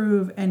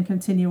improve and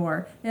continue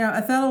our.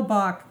 Ethel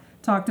Bach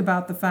talked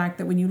about the fact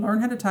that when you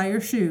learn how to tie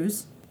your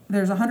shoes,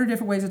 there's 100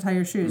 different ways to tie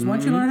your shoes.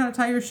 Once you learn how to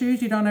tie your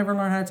shoes, you don't ever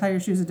learn how to tie your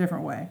shoes a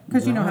different way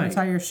because you know how to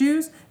tie your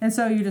shoes, and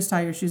so you just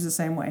tie your shoes the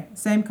same way.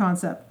 Same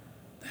concept.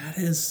 That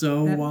is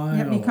so wild.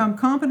 You become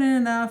competent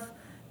enough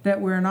that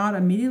we're not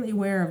immediately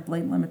aware of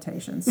blatant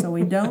limitations, so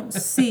we don't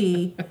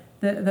see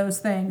those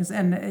things,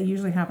 and it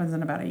usually happens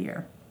in about a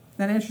year.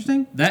 That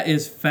interesting? That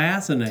is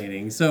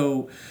fascinating.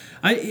 So,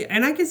 I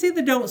can see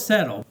the don't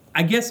settle.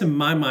 I guess in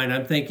my mind,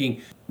 I'm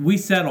thinking we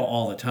settle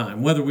all the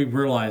time, whether we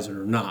realize it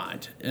or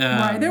not.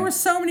 Right. There were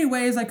so many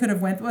ways I could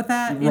have went with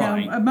that. You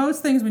know,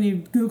 most things when you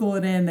Google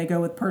it in, they go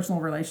with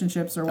personal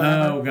relationships or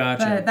whatever. Oh,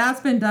 gotcha. But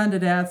that's been done to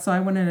death, so I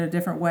went in a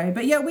different way.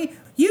 But yeah,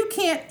 you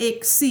can't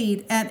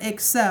exceed and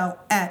excel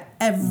at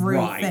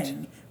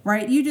everything.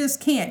 Right? You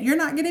just can't. You're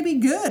not going to be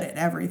good at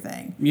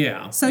everything.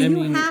 Yeah. So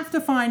you have to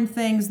find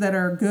things that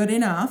are good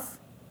enough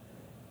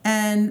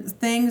and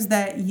things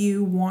that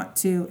you want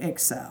to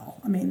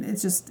excel. I mean,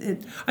 it's just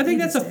I think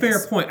that's a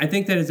fair point. I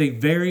think that is a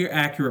very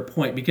accurate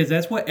point because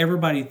that's what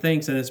everybody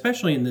thinks, and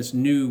especially in this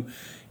new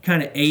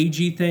kind of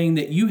agey thing,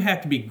 that you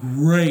have to be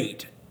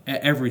great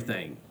at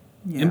everything.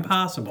 Yeah.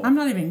 Impossible. I'm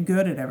not even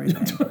good at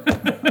everything.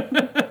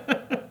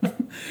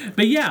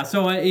 But yeah,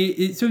 so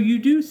so you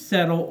do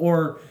settle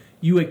or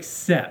you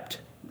accept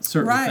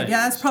certain things.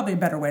 Yeah, that's probably a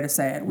better way to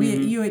say it.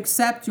 You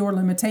accept your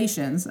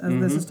limitations, as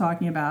this is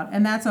talking about,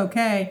 and that's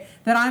okay.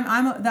 That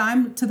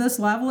I'm to this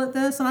level at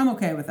this, and I'm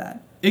okay with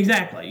that.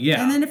 Exactly.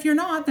 Yeah. And then if you're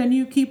not, then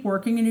you keep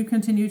working and you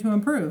continue to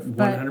improve.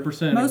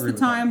 100%. Most of the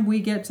time, we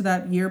get to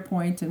that year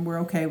point and we're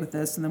okay with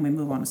this, and then we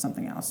move on to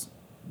something else.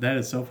 That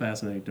is so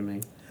fascinating to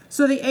me.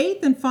 So the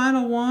 8th and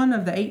final one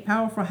of the 8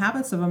 powerful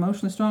habits of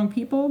emotionally strong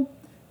people,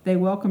 they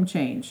welcome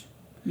change.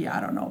 Yeah, I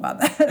don't know about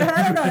that.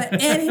 I don't know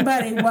that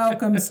anybody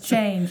welcomes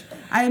change.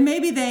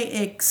 Maybe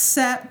they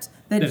accept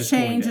that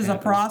change is a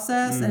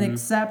process and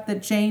accept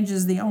that change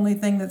is the only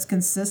thing that's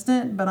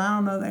consistent, but I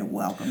don't know they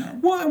welcome it.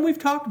 Well, and we've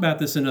talked about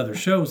this in other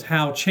shows,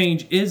 how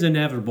change is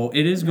inevitable.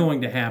 It is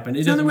going to happen.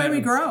 It's the only way we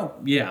grow.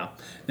 Yeah,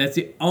 that's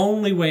the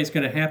only way it's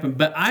going to happen.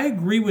 But I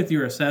agree with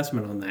your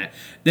assessment on that.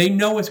 They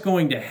know it's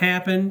going to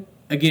happen.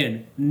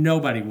 Again,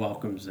 nobody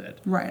welcomes it.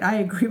 Right, I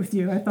agree with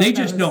you. They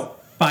just don't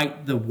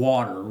fight the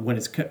water when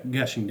it's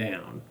gushing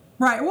down.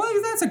 Right. Well,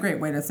 that's a great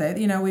way to say it.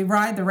 You know, we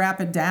ride the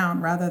rapid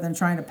down rather than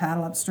trying to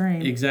paddle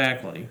upstream.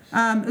 Exactly.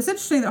 It's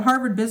interesting that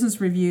Harvard Business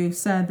Review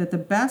said that the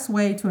best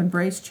way to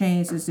embrace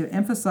change is to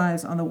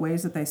emphasize on the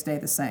ways that they stay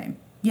the same.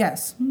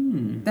 Yes.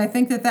 I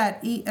think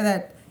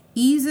that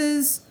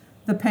eases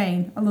the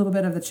pain a little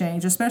bit of the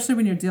change, especially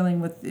when you're dealing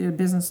with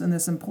business and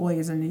this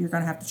employees and you're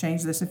going to have to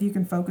change this. If you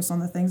can focus on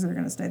the things that are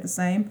going to stay the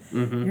same,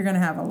 you're going to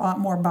have a lot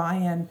more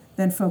buy-in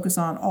than focus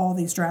on all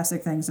these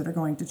drastic things that are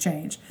going to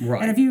change.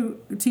 Right. And if you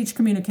teach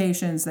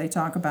communications, they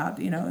talk about,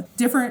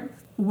 different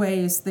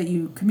ways that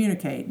you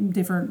communicate,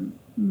 different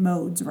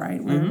modes,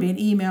 right? Whether it be an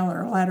email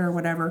or a letter or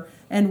whatever,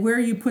 and where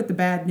you put the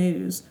bad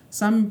news.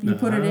 Some you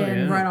put it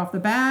in right off the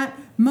bat.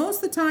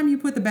 Most of the time you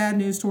put the bad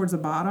news towards the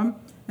bottom,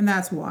 and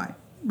that's why.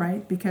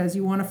 Right? Because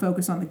you want to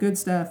focus on the good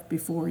stuff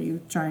before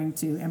you trying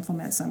to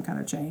implement some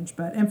kind of change.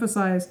 But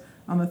emphasize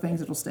on the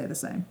things that will stay the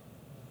same.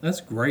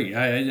 That's great.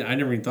 I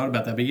never even thought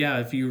about that. But yeah,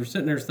 if you were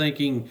sitting there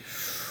thinking,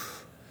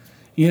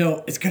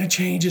 it's going to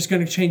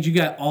change, you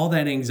got all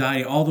that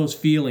anxiety, all those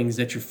feelings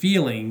that you're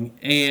feeling,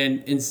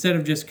 and instead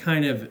of just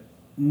kind of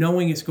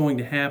knowing it's going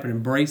to happen,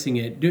 embracing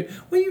it,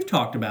 you've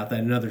talked about that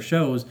in other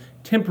shows,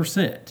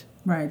 10%.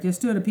 Right.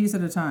 Just do it a piece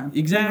at a time.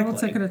 Exactly. A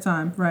little tick at a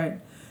time. Right.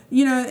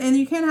 And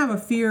you can't have a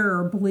fear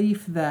or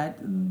belief that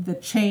the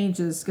change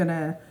is going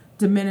to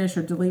diminish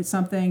or delete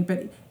something.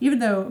 But even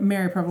though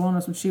Mary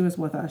Pavlonis, when she was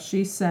with us,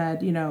 she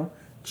said,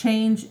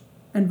 change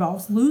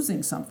involves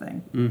losing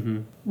something.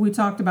 Mm-hmm. We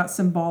talked about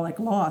symbolic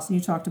loss, and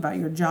you talked about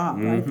your job,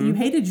 right? You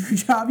hated your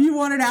job. You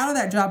wanted out of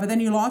that job, but then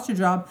you lost your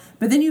job.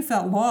 But then you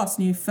felt lost,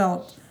 and you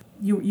felt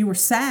you were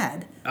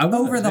sad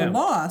over the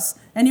loss.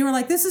 And you were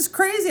like, this is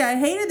crazy. I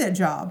hated that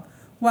job.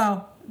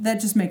 Well,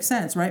 that just makes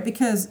sense, right?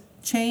 Because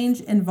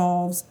change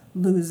involves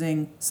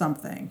losing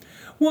something.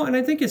 Well, and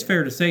I think it's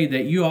fair to say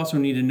that you also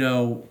need to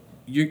know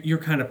your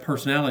kind of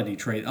personality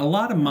trait. A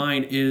lot of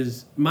mine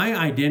is, my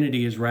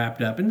identity is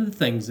wrapped up in the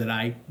things that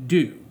I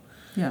do.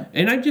 Yeah.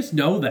 And I just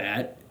know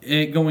that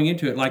going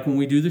into it, like when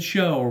we do the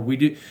show or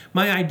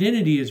my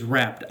identity is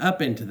wrapped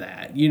up into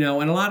that, and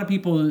a lot of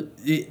people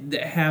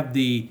that have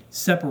the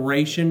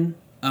separation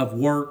of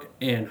work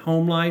and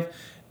home life,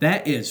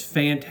 that is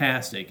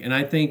fantastic. And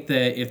I think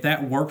that if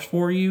that works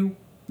for you,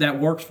 that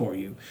works for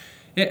you.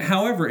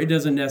 However, it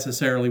doesn't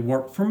necessarily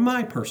work for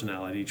my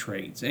personality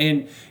traits.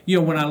 And,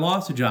 when I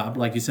lost a job,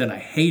 like you said, I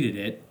hated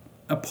it.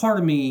 A part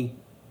of me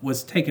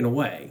was taken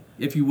away,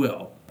 if you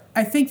will.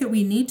 I think that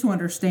we need to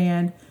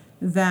understand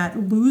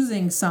that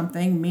losing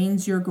something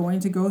means you're going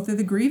to go through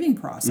the grieving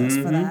process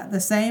for that. The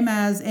same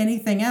as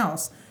anything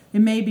else. It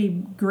may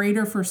be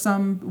greater for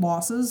some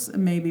losses. It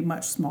may be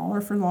much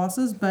smaller for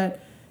losses. But,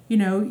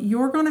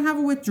 you're going to have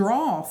a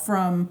withdrawal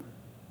from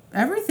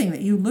everything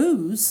that you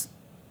lose.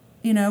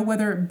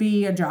 Whether it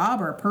be a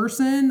job or a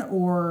person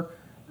or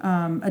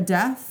a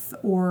death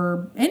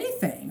or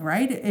anything,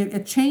 right?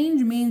 A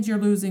change means you're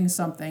losing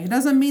something. It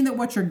doesn't mean that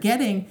what you're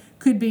getting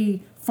could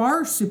be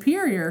far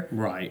superior.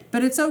 Right.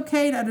 But it's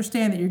okay to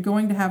understand that you're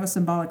going to have a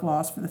symbolic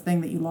loss for the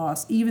thing that you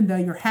lost, even though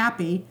you're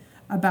happy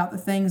about the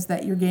things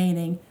that you're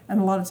gaining.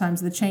 And a lot of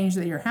times the change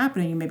that you're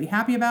happening, you may be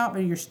happy about, but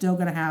you're still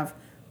going to have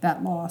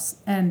that loss.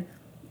 And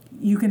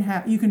you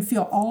can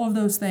feel all of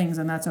those things,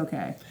 and that's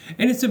okay.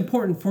 And it's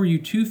important for you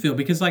to feel,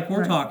 because like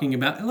we're talking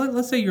about,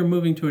 let's say you're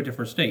moving to a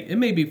different state. It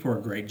may be for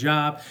a great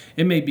job.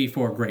 It may be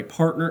for a great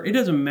partner. It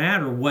doesn't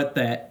matter what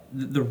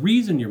the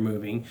reason you're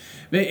moving,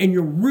 and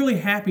you're really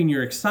happy and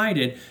you're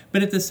excited,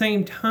 but at the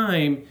same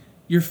time,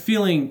 you're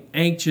feeling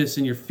anxious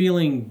and you're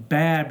feeling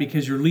bad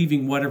because you're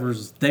leaving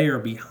whatever's there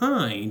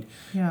behind.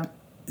 Yeah.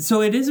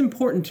 So it is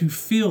important to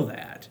feel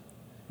that.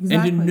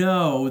 Exactly. And to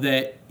know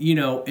that,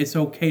 it's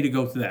okay to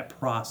go through that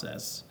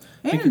process.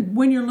 And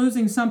when you're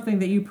losing something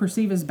that you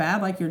perceive as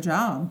bad, like your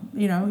job,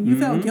 you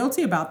feel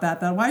guilty about that.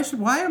 Though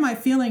why am I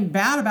feeling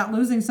bad about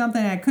losing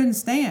something I couldn't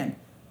stand?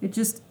 It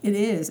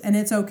is, and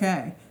it's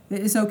okay.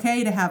 It's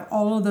okay to have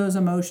all of those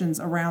emotions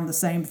around the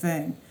same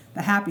thing: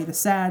 the happy, the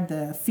sad,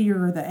 the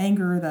fear, the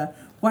anger, the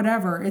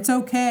whatever. It's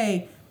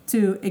okay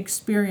to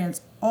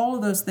experience all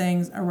of those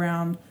things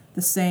around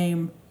the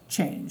same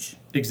change.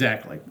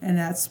 Exactly. And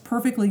that's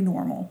perfectly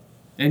normal.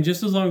 And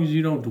just as long as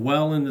you don't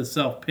dwell in the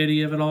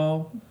self-pity of it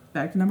all.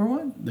 Back to number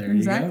one. There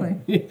you go.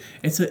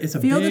 It's a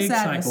Feel big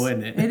cycle,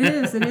 isn't it? It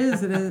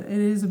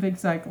is a big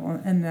cycle.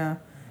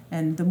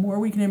 And the more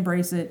we can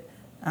embrace it,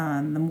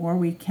 the more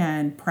we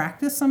can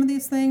practice some of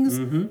these things,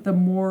 the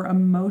more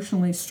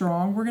emotionally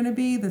strong we're going to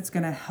be. That's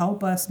going to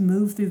help us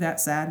move through that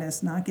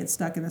sadness, not get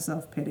stuck in the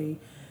self-pity,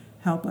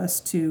 help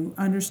us to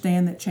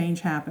understand that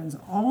change happens.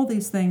 All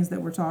these things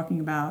that we're talking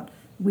about,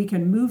 we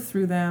can move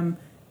through them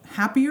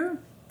happier,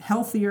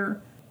 healthier,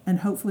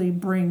 and hopefully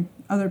bring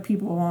other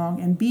people along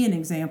and be an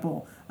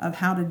example of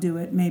how to do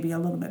it maybe a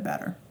little bit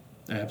better.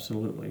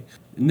 Absolutely.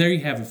 And there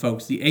you have it,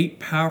 folks, the 8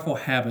 powerful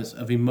habits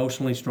of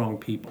emotionally strong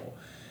people.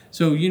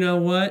 So you know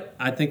what?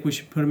 I think we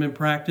should put them in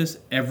practice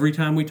every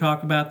time we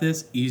talk about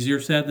this. Easier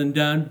said than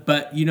done,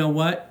 but you know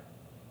what?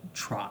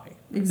 Try.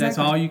 Exactly. That's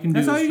all you can do.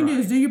 That's all you can do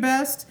is do your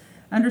best.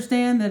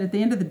 Understand that at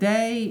the end of the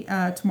day,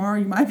 tomorrow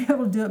you might be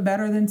able to do it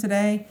better than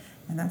today,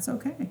 and that's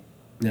okay.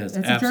 Yes,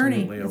 it's a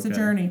journey. Okay. It's a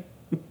journey.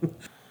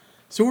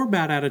 So we're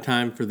about out of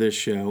time for this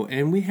show,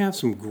 and we have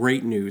some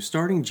great news.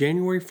 Starting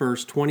January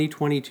 1st,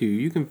 2022,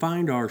 you can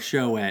find our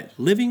show at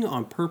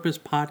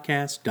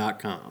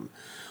livingonpurposepodcast.com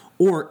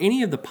or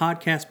any of the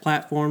podcast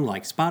platforms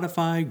like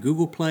Spotify,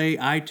 Google Play,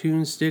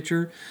 iTunes,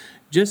 Stitcher.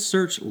 Just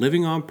search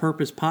Living on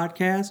Purpose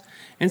Podcast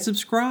and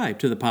subscribe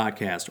to the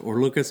podcast, or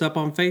look us up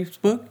on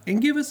Facebook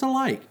and give us a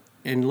like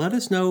and let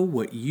us know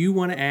what you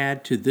want to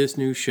add to this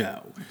new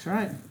show. That's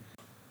right.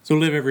 So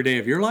live every day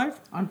of your life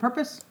on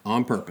purpose.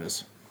 On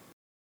purpose.